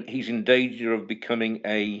moment, he's in danger of becoming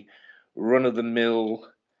a run-of-the-mill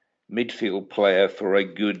midfield player for a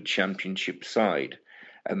good championship side.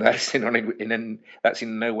 And that's that's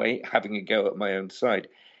in no way having a go at my own side.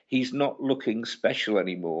 He's not looking special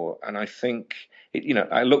anymore. And I think,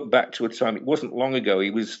 I look back to a time, it wasn't long ago,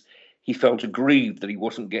 he felt aggrieved that he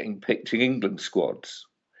wasn't getting picked in England squads.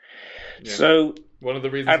 Yeah. So one of the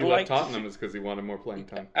reasons I'd he left like Tottenham is because he wanted more playing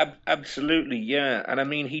time. Absolutely, yeah. And I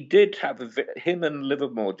mean, he did have him and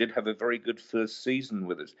Livermore did have a very good first season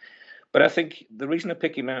with us. But I think the reason I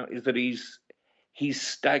pick him out is that he's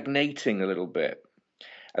stagnating a little bit.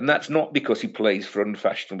 And that's not because he plays for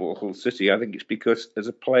unfashionable Hull City. I think it's because as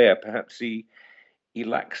a player, perhaps he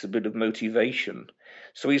lacks a bit of motivation.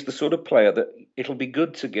 So he's the sort of player that it'll be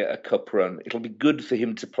good to get a cup run. It'll be good for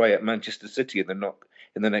him to play at Manchester City in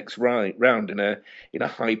the next round in a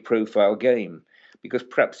high profile game, because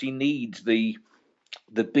perhaps he needs the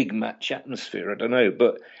big match atmosphere. I don't know,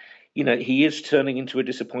 but he is turning into a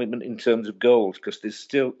disappointment in terms of goals because there's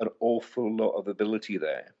still an awful lot of ability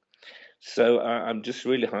there. So I'm just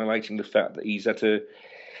really highlighting the fact that he's at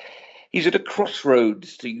a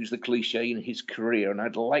crossroads, to use the cliche, in his career, and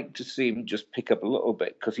I'd like to see him just pick up a little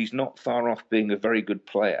bit, because he's not far off being a very good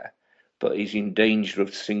player, but he's in danger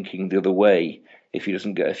of sinking the other way if he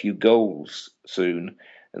doesn't get a few goals soon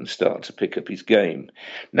and start to pick up his game.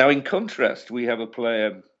 Now, in contrast, we have a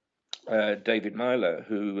player, David Myler,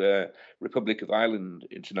 who Republic of Ireland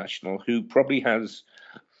international, who probably has,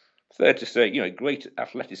 fair to say, great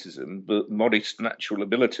athleticism, but modest natural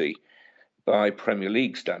ability by Premier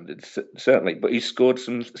League standards, certainly. But he scored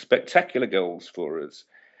some spectacular goals for us.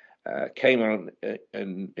 Came on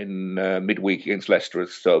in midweek against Leicester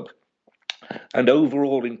as sub. And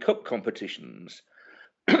overall in cup competitions,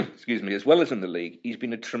 excuse me, as well as in the league, he's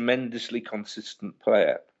been a tremendously consistent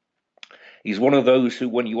player. He's one of those who,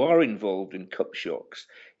 when you are involved in cup shocks,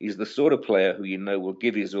 he's the sort of player who will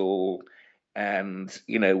give his all. And,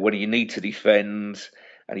 when you need to defend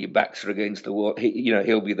and your backs are against the wall,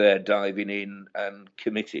 he'll be there diving in and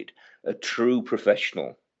committed. A true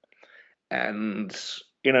professional. And,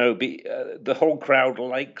 the whole crowd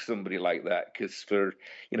likes somebody like that, because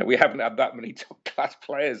we haven't had that many top class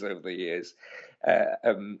players over the years.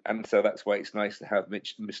 And so that's why it's nice to have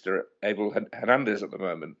Mr. Abel Hernandez at the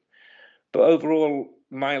moment. But overall,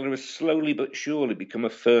 Myler has slowly but surely become a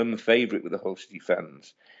firm favourite with the Hull City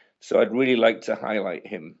fans. So I'd really like to highlight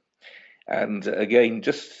him. And again,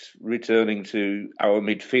 just returning to our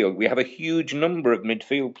midfield, we have a huge number of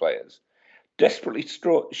midfield players, desperately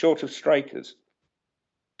short of strikers.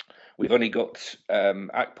 We've only got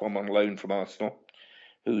Akpom on loan from Arsenal,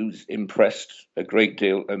 who's impressed a great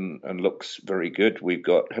deal and looks very good. We've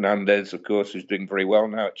got Hernandez, of course, who's doing very well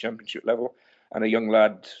now at Championship level, and a young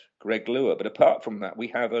lad, Greg Lua. But apart from that, we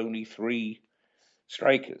have only 3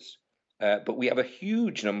 strikers. But we have a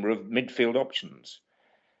huge number of midfield options.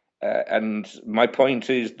 And my point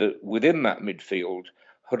is that within that midfield,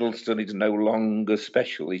 Huddleston is no longer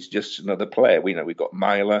special. He's just another player. We've got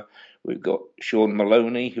Myler, we've got Sean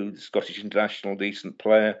Maloney, who's Scottish international, decent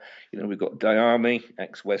player. We've got Diarmi,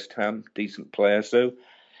 ex-West Ham, decent player. So,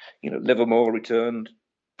 Livermore returned.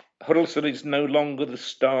 Huddleston is no longer the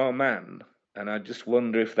star man. And I just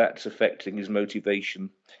wonder if that's affecting his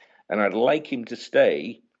motivation. And I'd like him to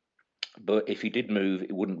stay, but if he did move,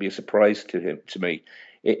 it wouldn't be a surprise to me.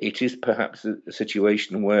 It is perhaps a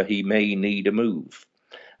situation where he may need a move.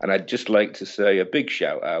 And I'd just like to say a big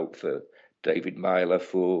shout out for David Myler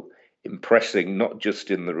for impressing, not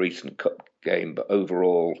just in the recent cup game, but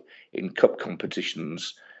overall in cup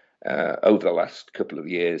competitions over the last couple of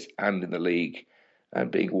years and in the league,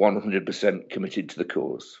 and being 100% committed to the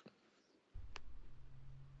cause.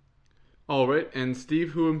 All right. And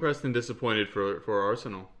Steve, who impressed and disappointed for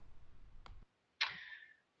Arsenal?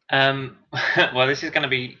 Well, this is going to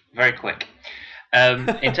be very quick.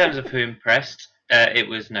 In terms of who impressed, it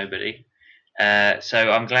was nobody.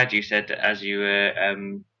 So I'm glad you said that as you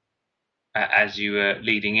were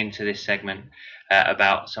leading into this segment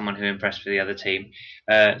about someone who impressed for the other team.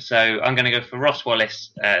 So I'm going to go for Ross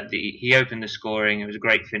Wallace. He opened the scoring. It was a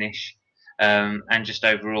great finish, and just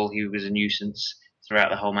overall he was a nuisance throughout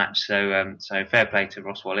the whole match. So fair play to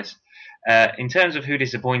Ross Wallace. In terms of who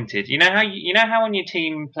disappointed, you know how when your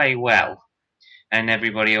team play well, and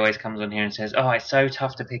everybody always comes on here and says, "Oh, it's so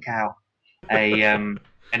tough to pick out an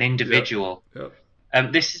individual."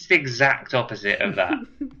 Yep. This is the exact opposite of that.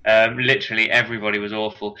 Literally, everybody was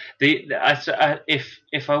awful.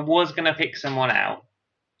 If I was going to pick someone out,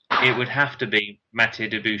 it would have to be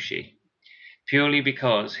Matej Debuchy, purely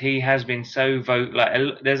because he has been so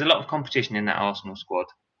there's a lot of competition in that Arsenal squad,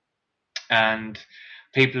 and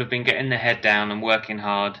people have been getting their head down and working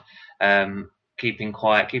hard, keeping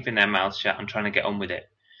quiet, keeping their mouths shut and trying to get on with it.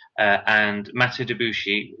 And Matej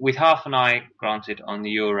Debuchy, with half an eye, granted, on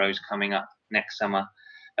the Euros coming up next summer,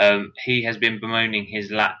 he has been bemoaning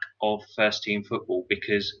his lack of first-team football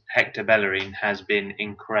because Hector Bellerin has been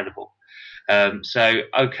incredible.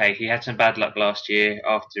 Okay, he had some bad luck last year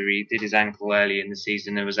after he did his ankle early in the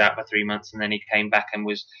season and was out for 3 months, and then he came back and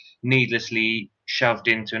was needlessly shoved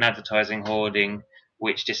into an advertising hoarding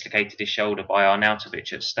which dislocated his shoulder by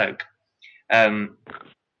Arnautovic at Stoke.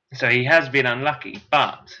 So he has been unlucky,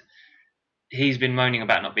 but he's been moaning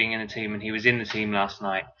about not being in the team, and he was in the team last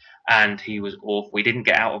night, and he was awful. We didn't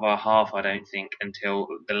get out of our half, I don't think, until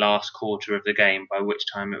the last quarter of the game, by which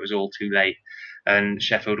time it was all too late. And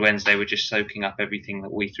Sheffield Wednesday were just soaking up everything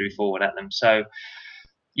that we threw forward at them. So,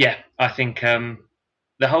 yeah, I think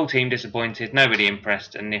the whole team disappointed, nobody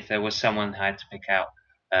impressed, and if there was someone I had to pick out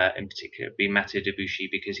in particular, it'd be Mathieu Debuchy,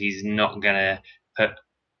 because he's not going to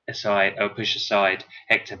push aside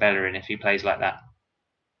Hector Bellerin if he plays like that.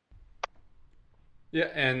 Yeah,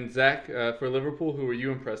 and Zach, for Liverpool, who were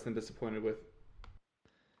you impressed and disappointed with?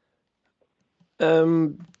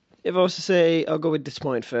 If I was to say, I'll go with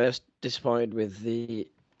disappointed first. Disappointed with the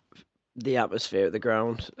atmosphere at the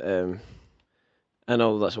ground. I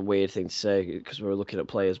know that's a weird thing to say because we're looking at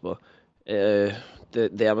players, but the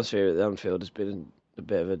atmosphere at the Anfield has been a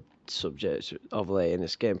bit of a subject of late, and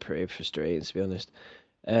it's getting pretty frustrating, to be honest.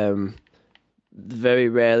 Very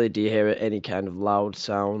rarely do you hear any kind of loud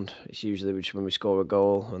sound. It's usually when we score a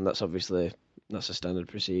goal, and that's a standard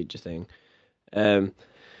procedure thing. I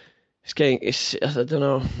don't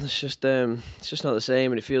know. It's just not the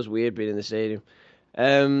same, and it feels weird being in the stadium.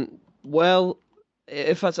 Well,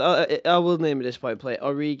 in fact, I will name a disappointing player.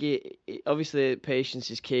 Origi. Obviously, patience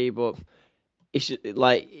is key, but it's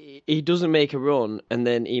like he doesn't make a run, and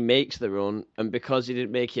then he makes the run, and because he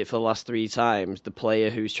didn't make it for the last 3 times, the player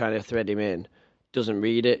who's trying to thread him in doesn't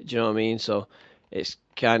read it. Do you know what I mean? So it's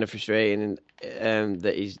kind of frustrating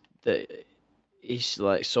that he's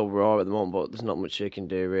like so raw at the moment, but there's not much he can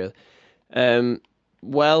do really.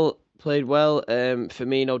 Played well.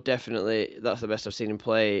 Firmino, definitely, that's the best I've seen him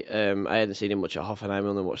play. I hadn't seen him much at Hoffenheim. I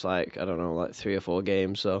only watched like 3 or 4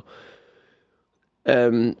 games. So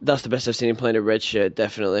that's the best I've seen him playing a red shirt,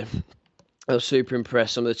 definitely. I was super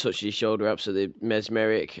impressed. Some of the touches he showed were absolutely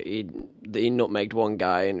mesmeric. He nutmegged one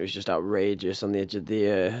guy and it was just outrageous on the edge of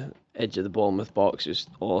the Bournemouth box. It was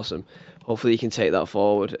awesome. Hopefully he can take that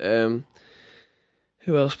forward.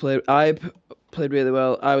 Who else played? Ibe played really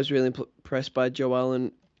well. I was really impressed by Joe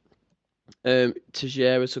Allen.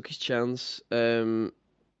 Teixeira took his chance. The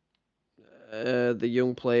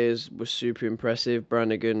young players were super impressive.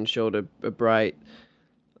 Brannigan showed a bright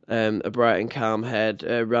and calm head.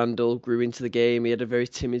 Randall grew into the game. He had a very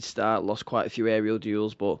timid start, lost quite a few aerial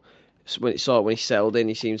duels, but when he settled in,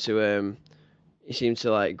 he seemed to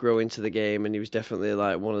like grow into the game, and he was definitely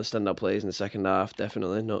like one of the standout players in the second half.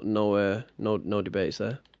 Definitely, no debates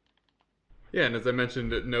there. Yeah, and as I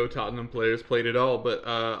mentioned, no Tottenham players played at all, but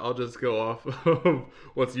I'll just go off of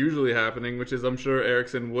what's usually happening, which is I'm sure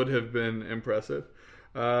Eriksen would have been impressive.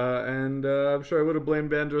 And I'm sure I would have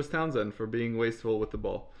blamed Andros Townsend for being wasteful with the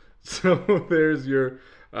ball. So there's your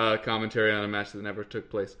commentary on a match that never took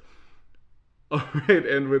place. All right,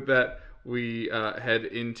 and with that, we head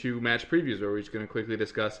into match previews, where we're just going to quickly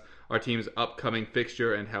discuss our team's upcoming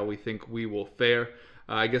fixture and how we think we will fare.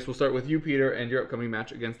 I guess we'll start with you, Peter, and your upcoming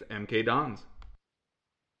match against MK Dons.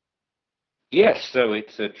 Yes, so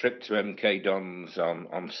it's a trip to MK Dons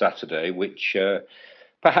on Saturday, which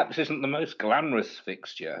perhaps isn't the most glamorous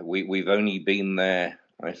fixture. We've only been there,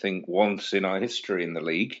 I think, once in our history in the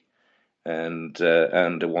league, and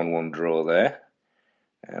a 1-1 draw there,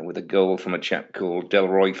 with a goal from a chap called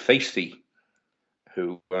Delroy Facey,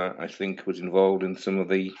 who I think was involved in some of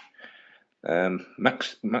the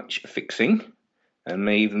match fixing, and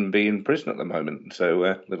may even be in prison at the moment. So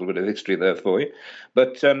a little bit of history there for you.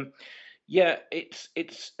 But yeah, it's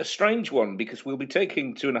a strange one, because we'll be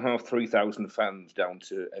taking 2,500-3,000 fans down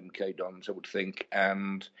to MK Dons, I would think.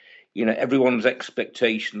 And, everyone's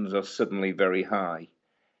expectations are suddenly very high.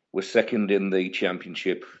 We're second in the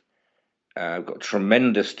championship. We've got a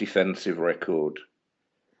tremendous defensive record.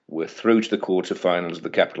 We're through to the quarterfinals of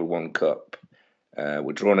the Capital One Cup.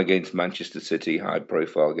 We're drawn against Manchester City,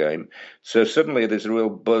 high-profile game. So suddenly there's a real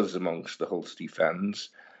buzz amongst the Hull-City fans.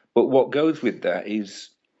 But what goes with that is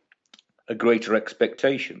a greater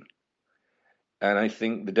expectation. And I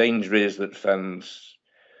think the danger is that fans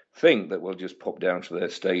think that we'll just pop down to their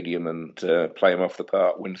stadium and play them off the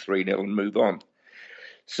park, win 3-0 and move on.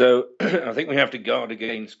 So I think we have to guard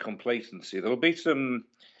against complacency. There'll be some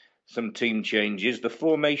team changes. The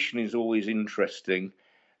formation is always interesting.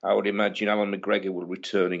 I would imagine Alan McGregor will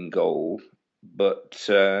return in goal. But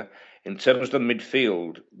in terms of the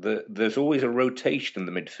midfield, there's always a rotation in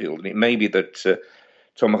the midfield. And it may be that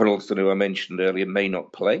Tom Huddleston, who I mentioned earlier, may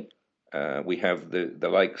not play. We have the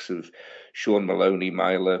likes of Sean Maloney,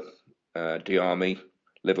 Myler, Diarmi,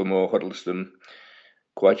 Livermore, Huddleston,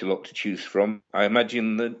 quite a lot to choose from. I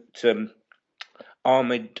imagine that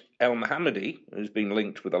Ahmed El Mohammadi has been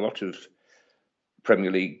linked with a lot of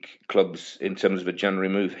Premier League clubs in terms of a January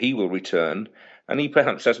move. He will return, and he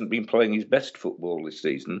perhaps hasn't been playing his best football this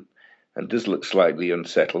season and does look slightly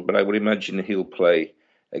unsettled, but I would imagine he'll play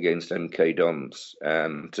against MK Dons.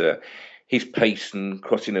 And his pace and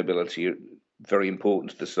crossing ability are very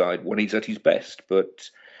important to the side when he's at his best. But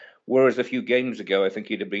whereas a few games ago, I think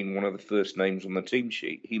he'd have been one of the first names on the team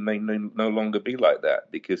sheet, he may no longer be like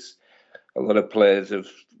that because a lot of players have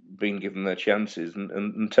been given their chances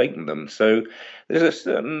and taken them. So there's a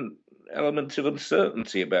certain element of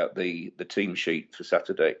uncertainty about the team sheet for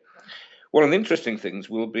Saturday. One of the interesting things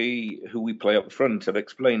will be who we play up front. I've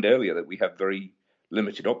explained earlier that we have very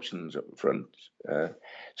limited options up front.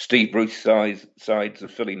 Steve Bruce's sides are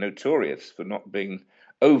fairly notorious for not being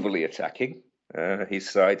overly attacking. His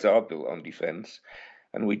sides are built on defence,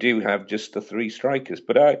 and we do have just the three strikers.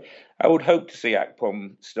 But I would hope to see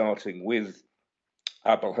Akpom starting with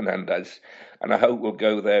Abel Hernandez, and I hope we'll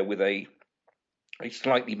go there with a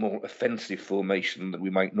slightly more offensive formation than we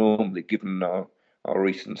might normally, given our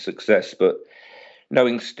recent success. But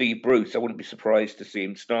knowing Steve Bruce, I wouldn't be surprised to see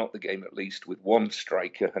him start the game at least with one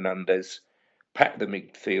striker, Hernandez, pack the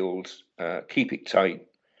midfield, keep it tight,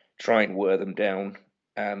 try and wear them down,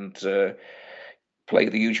 and play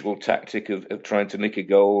the usual tactic of trying to nick a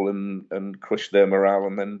goal and crush their morale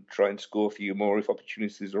and then try and score a few more if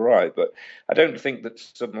opportunities arrive. But I don't think that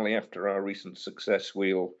suddenly after our recent success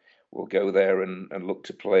we'll go there and look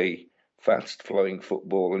to play fast-flowing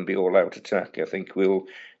football and be all-out attack. I think we'll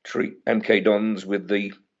treat MK Dons with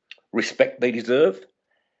the respect they deserve,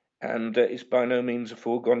 and it's by no means a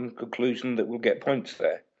foregone conclusion that we'll get points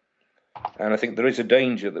there. And I think there is a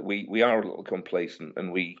danger that we are a little complacent,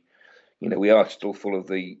 and we are still full of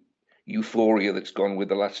the euphoria that's gone with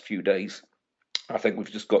the last few days. I think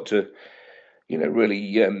we've just got to,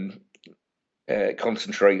 really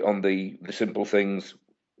concentrate on the simple things,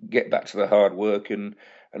 get back to the hard work and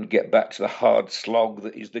get back to the hard slog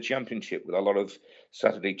that is the Championship, with a lot of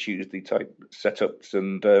Saturday, Tuesday type setups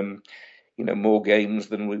and, more games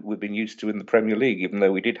than we've been used to in the Premier League, even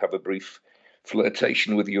though we did have a brief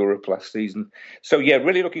flirtation with Europe last season. So, yeah,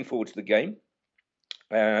 really looking forward to the game.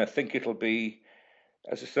 I think it'll be,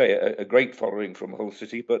 as I say, a great following from Hull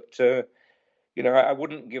City, but, I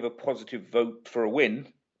wouldn't give a positive vote for a win.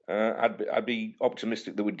 I'd be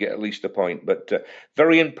optimistic that we'd get at least a point, but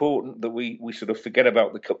very important that we sort of forget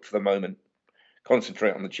about the cup for the moment,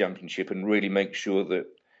 concentrate on the Championship and really make sure that,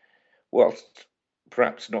 whilst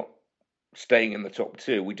perhaps not staying in the top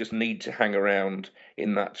two, we just need to hang around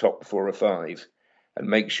in that top 4 or 5 and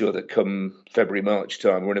make sure that come February, March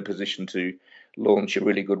time, we're in a position to launch a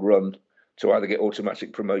really good run to either get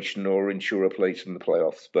automatic promotion or ensure a place in the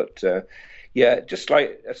playoffs. But just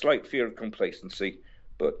a slight fear of complacency,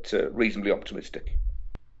 but reasonably optimistic.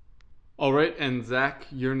 All right, and Zach,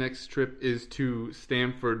 your next trip is to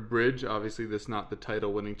Stamford Bridge. Obviously, this is not the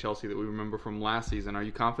title-winning Chelsea that we remember from last season. Are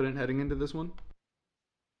you confident heading into this one?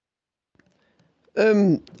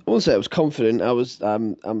 I won't say I was confident.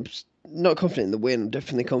 I'm not confident in the win. I'm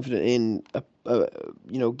definitely confident in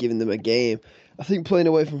giving them a game. I think playing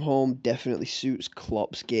away from home definitely suits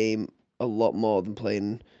Klopp's game a lot more than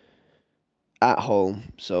playing at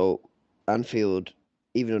home. So Anfield,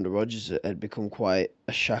 even under Rodgers, had become quite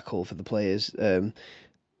a shackle for the players. The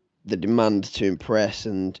demand to impress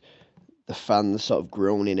and the fans sort of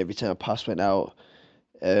groaning every time a pass went out,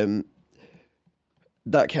 that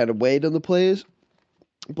kind of weighed on the players.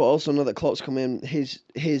 But also now that Klopp's come in, his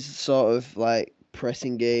sort of like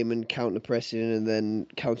pressing game and counter pressing and then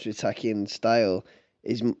counter attacking style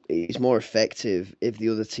is more effective if the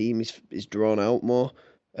other team is drawn out more.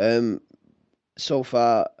 So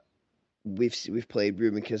far, we've played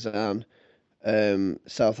Rubin Kazan,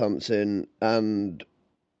 Southampton, and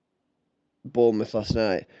Bournemouth last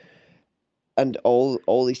night, and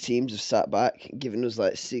all these teams have sat back, giving us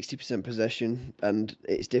like 60% possession, and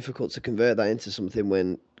it's difficult to convert that into something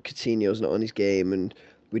when Coutinho's not on his game and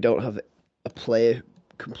we don't have a player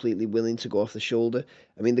completely willing to go off the shoulder.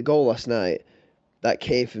 I mean, the goal last night, that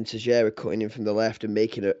came from Tejera cutting in from the left and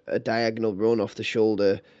making a diagonal run off the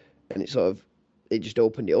shoulder, and it just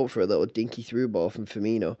opened it up for a little dinky through ball from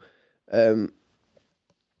Firmino.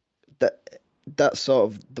 That's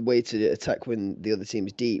sort of the way to attack when the other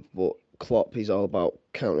team's deep, but Klopp is all about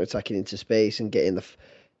counter-attacking into space and getting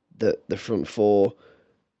the front four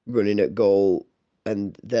running at goal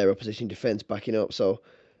and their opposition defence backing up. So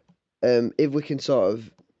if we can sort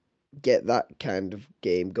of get that kind of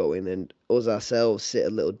game going and us ourselves sit a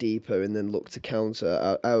little deeper and then look to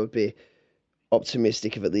counter, I would be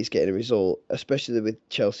optimistic of at least getting a result, especially with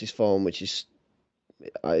Chelsea's form, which is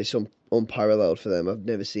it's unparalleled for them. I've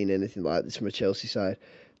never seen anything like this from a Chelsea side.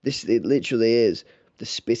 It literally is the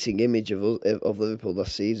spitting image of Liverpool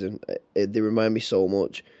last season. They remind me so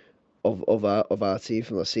much of our team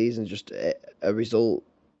from last season. Just a result,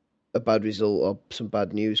 a bad result, or some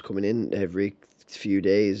bad news coming in every few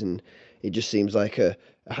days, and it just seems like a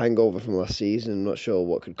hangover from last season. I'm not sure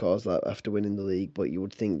what could cause that after winning the league, but you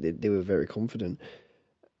would think that they were very confident.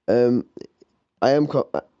 I am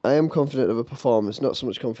confident of a performance, not so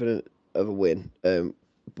much confident of a win.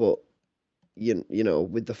 But you know,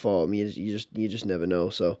 with the form, you just never know.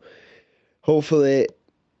 So hopefully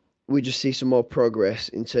we just see some more progress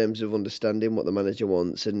in terms of understanding what the manager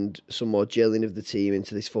wants and some more gelling of the team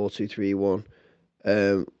into this 4-2-3-1.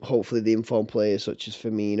 Hopefully the informed players such as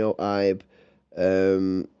Firmino, Ibe,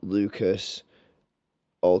 Lucas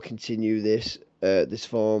all continue this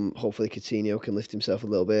form. Hopefully Coutinho can lift himself a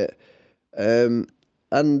little bit.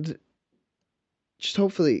 And just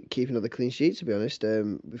hopefully keep another clean sheet, to be honest.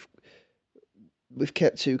 We've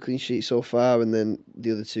kept 2 clean sheets so far, and then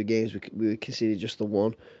the other 2 games we conceded just the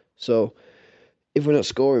 1. So if we're not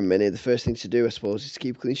scoring many, the first thing to do, I suppose, is to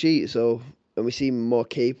keep a clean sheet. So, and we seem more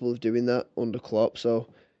capable of doing that under Klopp. So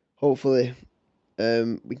hopefully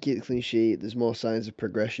we keep the clean sheet. There's more signs of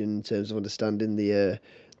progression in terms of understanding the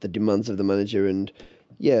demands of the manager, and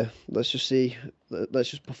yeah, let's just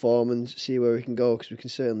perform and see where we can go, because we can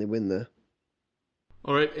certainly win there.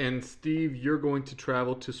 All right, and Steve, you're going to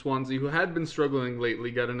travel to Swansea, who had been struggling lately,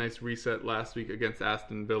 got a nice reset last week against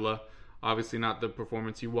Aston Villa. Obviously not the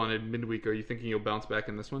performance you wanted midweek. Are you thinking you'll bounce back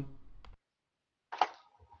in this one?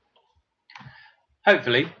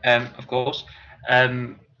 Hopefully, of course.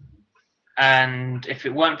 And if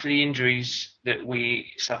it weren't for the injuries that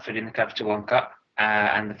we suffered in the Capital One Cup,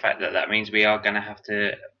 and the fact that means we are going to have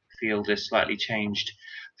to field a slightly changed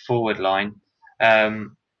forward line,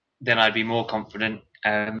 then I'd be more confident.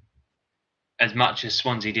 As much as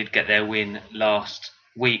Swansea did get their win last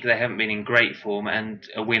week, they haven't been in great form, and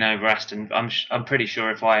a win over Aston, I'm pretty sure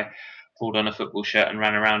if I pulled on a football shirt and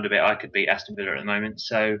ran around a bit, I could beat Aston Villa at the moment.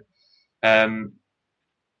 So, I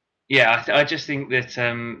just think that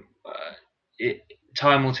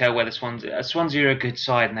time will tell whether Swansea are a good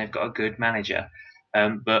side and they've got a good manager.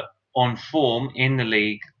 But on form in the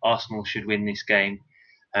league, Arsenal should win this game,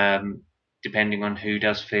 depending on who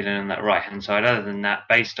does fill in on that right-hand side. Other than that,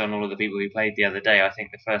 based on all of the people we played the other day, I think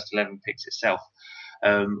the first 11 picks itself,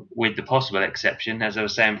 with the possible exception, as I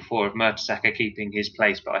was saying before, of Mertesacker keeping his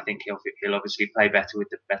place, but I think he'll obviously play better with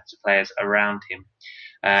the better players around him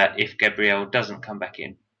if Gabriel doesn't come back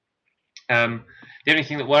in. The only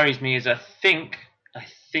thing that worries me is I think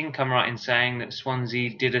I'm right in saying that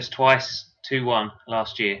Swansea did us twice 2-1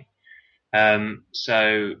 last year.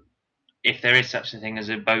 So if there is such a thing as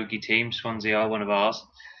a bogey team, Swansea are one of ours.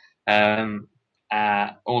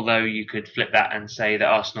 Although you could flip that and say that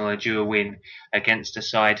Arsenal are due a win against a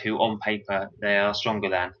side who on paper they are stronger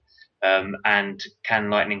than. And can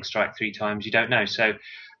lightning strike 3 times? You don't know.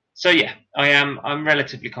 So yeah, I'm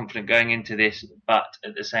relatively confident going into this, but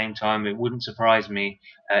at the same time, it wouldn't surprise me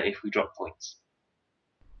if we drop points.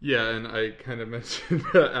 Yeah, and I kind of mentioned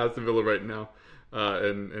Aston Villa right now,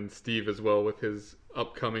 and Steve as well with his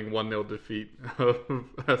upcoming 1-0 defeat of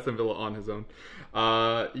Aston Villa on his own.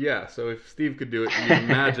 So if Steve could do it, you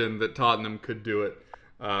imagine that Tottenham could do it.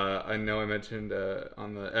 I know I mentioned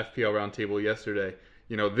on the FPL roundtable yesterday,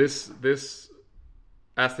 this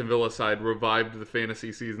Aston Villa side revived the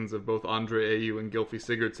fantasy seasons of both Andre Ayew and Gylfi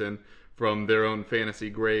Sigurdsson from their own fantasy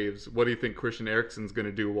graves. What do you think Christian Eriksen's going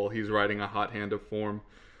to do while he's riding a hot hand of form?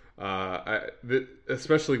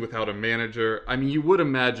 Especially without a manager. I mean, you would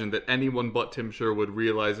imagine that anyone but Tim Sherwood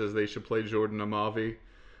realizes they should play Jordan Amavi,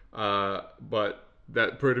 but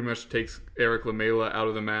that pretty much takes Eric Lamela out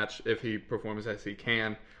of the match if he performs as he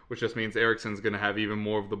can, which just means Eriksen's going to have even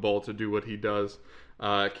more of the ball to do what he does.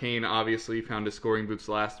 Kane obviously found his scoring boots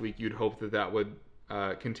last week. You'd hope that would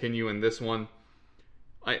continue in this one.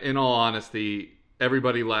 In all honesty,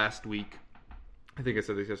 everybody last week, I think I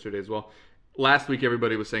said this yesterday as well, last week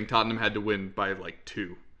everybody was saying Tottenham had to win by like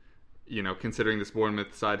 2. Considering this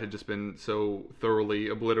Bournemouth side had just been so thoroughly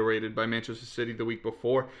obliterated by Manchester City the week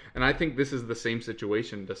before. And I think this is the same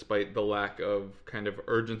situation despite the lack of kind of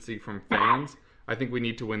urgency from fans. I think we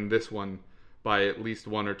need to win this one by at least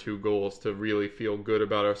 1 or 2 goals to really feel good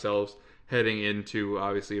about ourselves heading into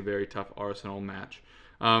obviously a very tough Arsenal match.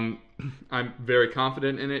 I'm very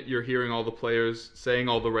confident in it. You're hearing all the players saying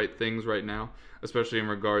all the right things right now, especially in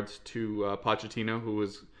regards to Pochettino, who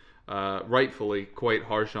was rightfully quite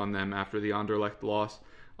harsh on them after the Anderlecht loss.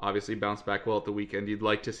 Obviously bounced back well at the weekend. You'd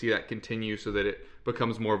like to see that continue so that it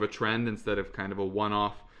becomes more of a trend instead of kind of a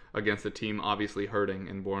one-off against a team obviously hurting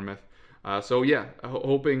in Bournemouth.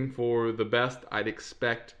 Hoping for the best. I'd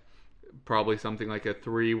expect probably something like a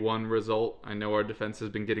 3-1 result. I know our defense has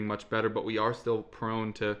been getting much better, but we are still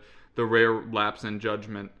prone to the rare lapse in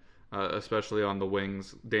judgment, especially on the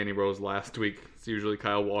wings. Danny Rose last week. It's usually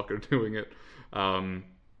Kyle Walker doing it.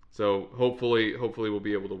 So hopefully we'll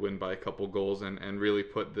be able to win by a couple goals and really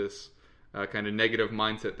put this kind of negative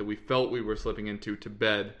mindset that we felt we were slipping into to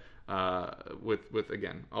bed, with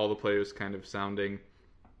again, all the players kind of sounding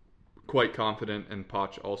quite confident and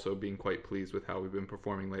Poch also being quite pleased with how we've been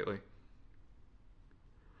performing lately.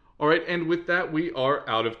 All right, and with that, we are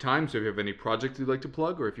out of time. So if you have any projects you'd like to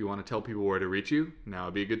plug, or if you want to tell people where to reach you, now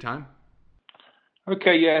would be a good time.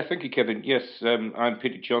 Okay, yeah, thank you, Kevin. Yes, I'm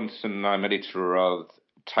Peter Johnson. I'm editor of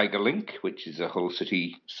Tiger Link, which is a Hull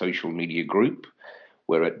City social media group.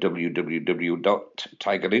 We're at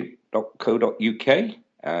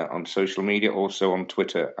www.tigerlink.co.uk on social media, also on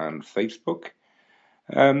Twitter and Facebook.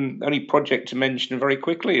 Only project to mention very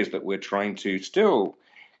quickly is that we're trying to still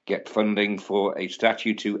get funding for a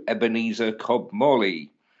statue to Ebenezer Cobb Morley,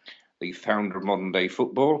 the founder of modern day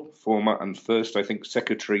football, former and first, I think,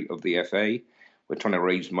 secretary of the FA. We're trying to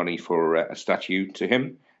raise money for a statue to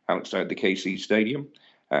him outside the KC Stadium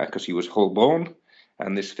because he was Hull born,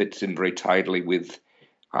 and this fits in very tidily with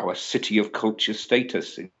our City of Culture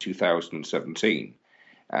status in 2017.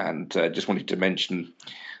 And just wanted to mention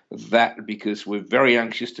that because we're very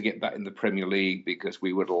anxious to get that in the Premier League, because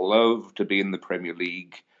we would love to be in the Premier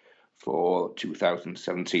League for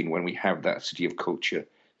 2017 when we have that City of Culture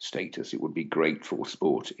status. It would be great for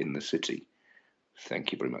sport in the city.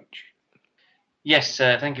 Thank you very much. Yes,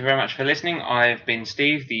 thank you very much for listening. I've been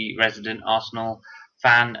Steve, the resident Arsenal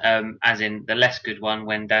fan, as in the less good one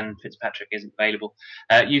when Dan Fitzpatrick isn't available.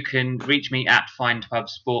 You can reach me at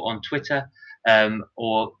FindPubSport on Twitter,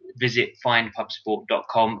 or visit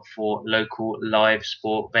findpubsport.com for local live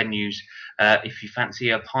sport venues if you fancy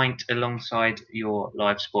a pint alongside your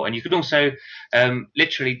live sport. And you can also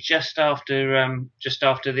literally just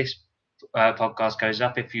after this podcast goes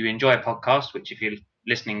up, if you enjoy a podcast, which if you're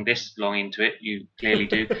listening this long into it, you clearly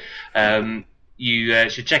do, you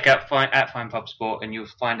should check out FindPubSport, and you'll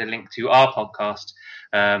find a link to our podcast,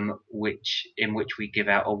 in which we give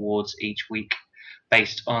out awards each week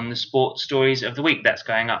based on the sports stories of the week. That's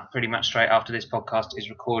going up pretty much straight after this podcast is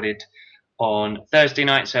recorded on Thursday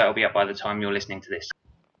night, so it'll be up by the time you're listening to this.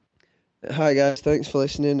 Hi guys, thanks for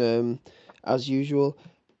listening. As usual,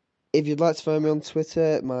 if you'd like to find me on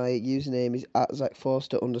Twitter, my username is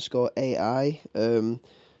 @ZachForster_AI.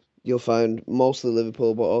 You'll find mostly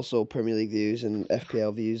Liverpool, but also Premier League views and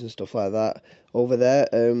FPL views and stuff like that over there.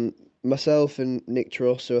 Myself and Nick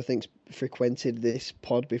Truss, who I think frequented this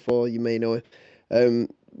pod before, you may know it.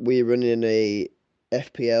 We're running a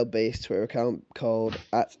FPL-based Twitter account called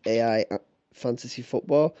 @AI Fantasy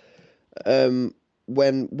Football.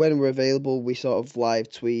 When we're available, we sort of live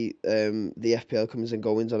tweet the FPL comings and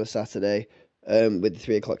goings on a Saturday with the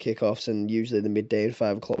 3 o'clock kickoffs and usually the midday and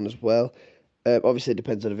 5 o'clock as well. Obviously, it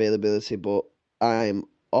depends on availability, but I'm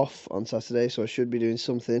off on Saturday, so I should be doing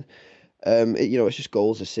something. It's just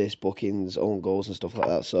goals, assists, bookings, own goals and stuff like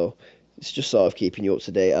that. So it's just sort of keeping you up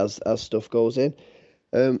to date as stuff goes in.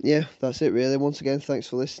 That's it really. Once again, thanks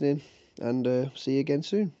for listening, and see you again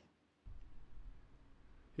soon.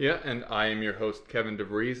 Yeah, and I am your host, Kevin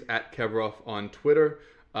DeVries, @Kevroff on Twitter.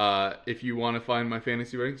 If you want to find my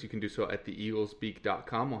fantasy ratings, you can do so at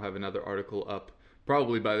theeaglespeak.com. I'll have another article up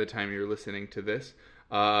probably by the time you're listening to this.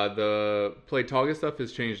 The Play Toga stuff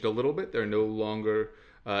has changed a little bit. They're no longer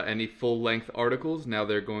any full-length articles. Now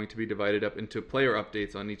they're going to be divided up into player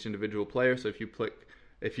updates on each individual player. So if you click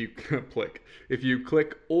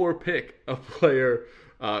or pick a player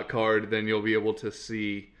card, then you'll be able to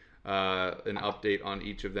see an update on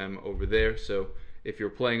each of them over there. So if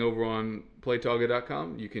you're playing over on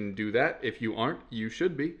playtoga.com, you can do that. If you aren't, you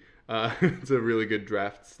should be. It's a really good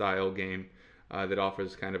draft style game that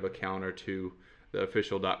offers kind of a counter to the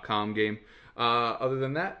official.com game. Other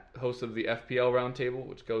than that, host of the FPL Roundtable,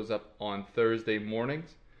 which goes up on Thursday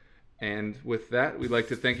mornings. And with that, we'd like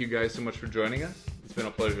to thank you guys so much for joining us. It's been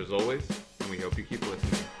a pleasure as always, and we hope you keep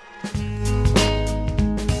listening.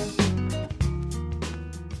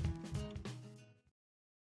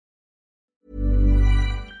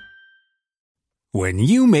 When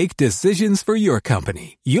you make decisions for your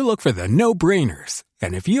company, you look for the no-brainers.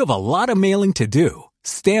 And if you have a lot of mailing to do,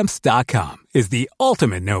 Stamps.com is the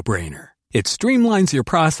ultimate no-brainer. It streamlines your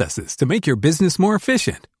processes to make your business more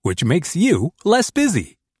efficient, which makes you less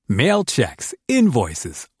busy. Mail checks,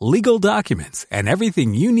 invoices, legal documents, and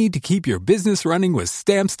everything you need to keep your business running with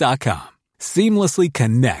Stamps.com. Seamlessly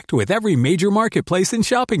connect with every major marketplace and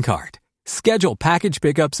shopping cart. Schedule package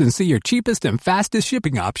pickups and see your cheapest and fastest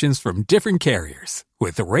shipping options from different carriers,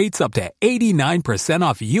 with rates up to 89%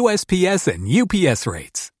 off USPS and UPS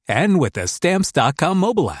rates. And with the Stamps.com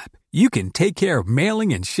mobile app, you can take care of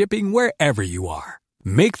mailing and shipping wherever you are.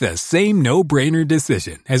 Make the same no-brainer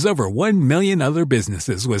decision as over 1 million other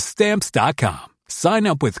businesses with Stamps.com. Sign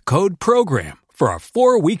up with code PROGRAM for a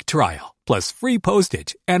 4-week trial, plus free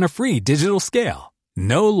postage and a free digital scale.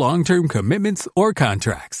 No long-term commitments or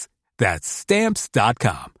contracts. That's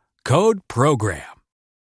Stamps.com. Code PROGRAM.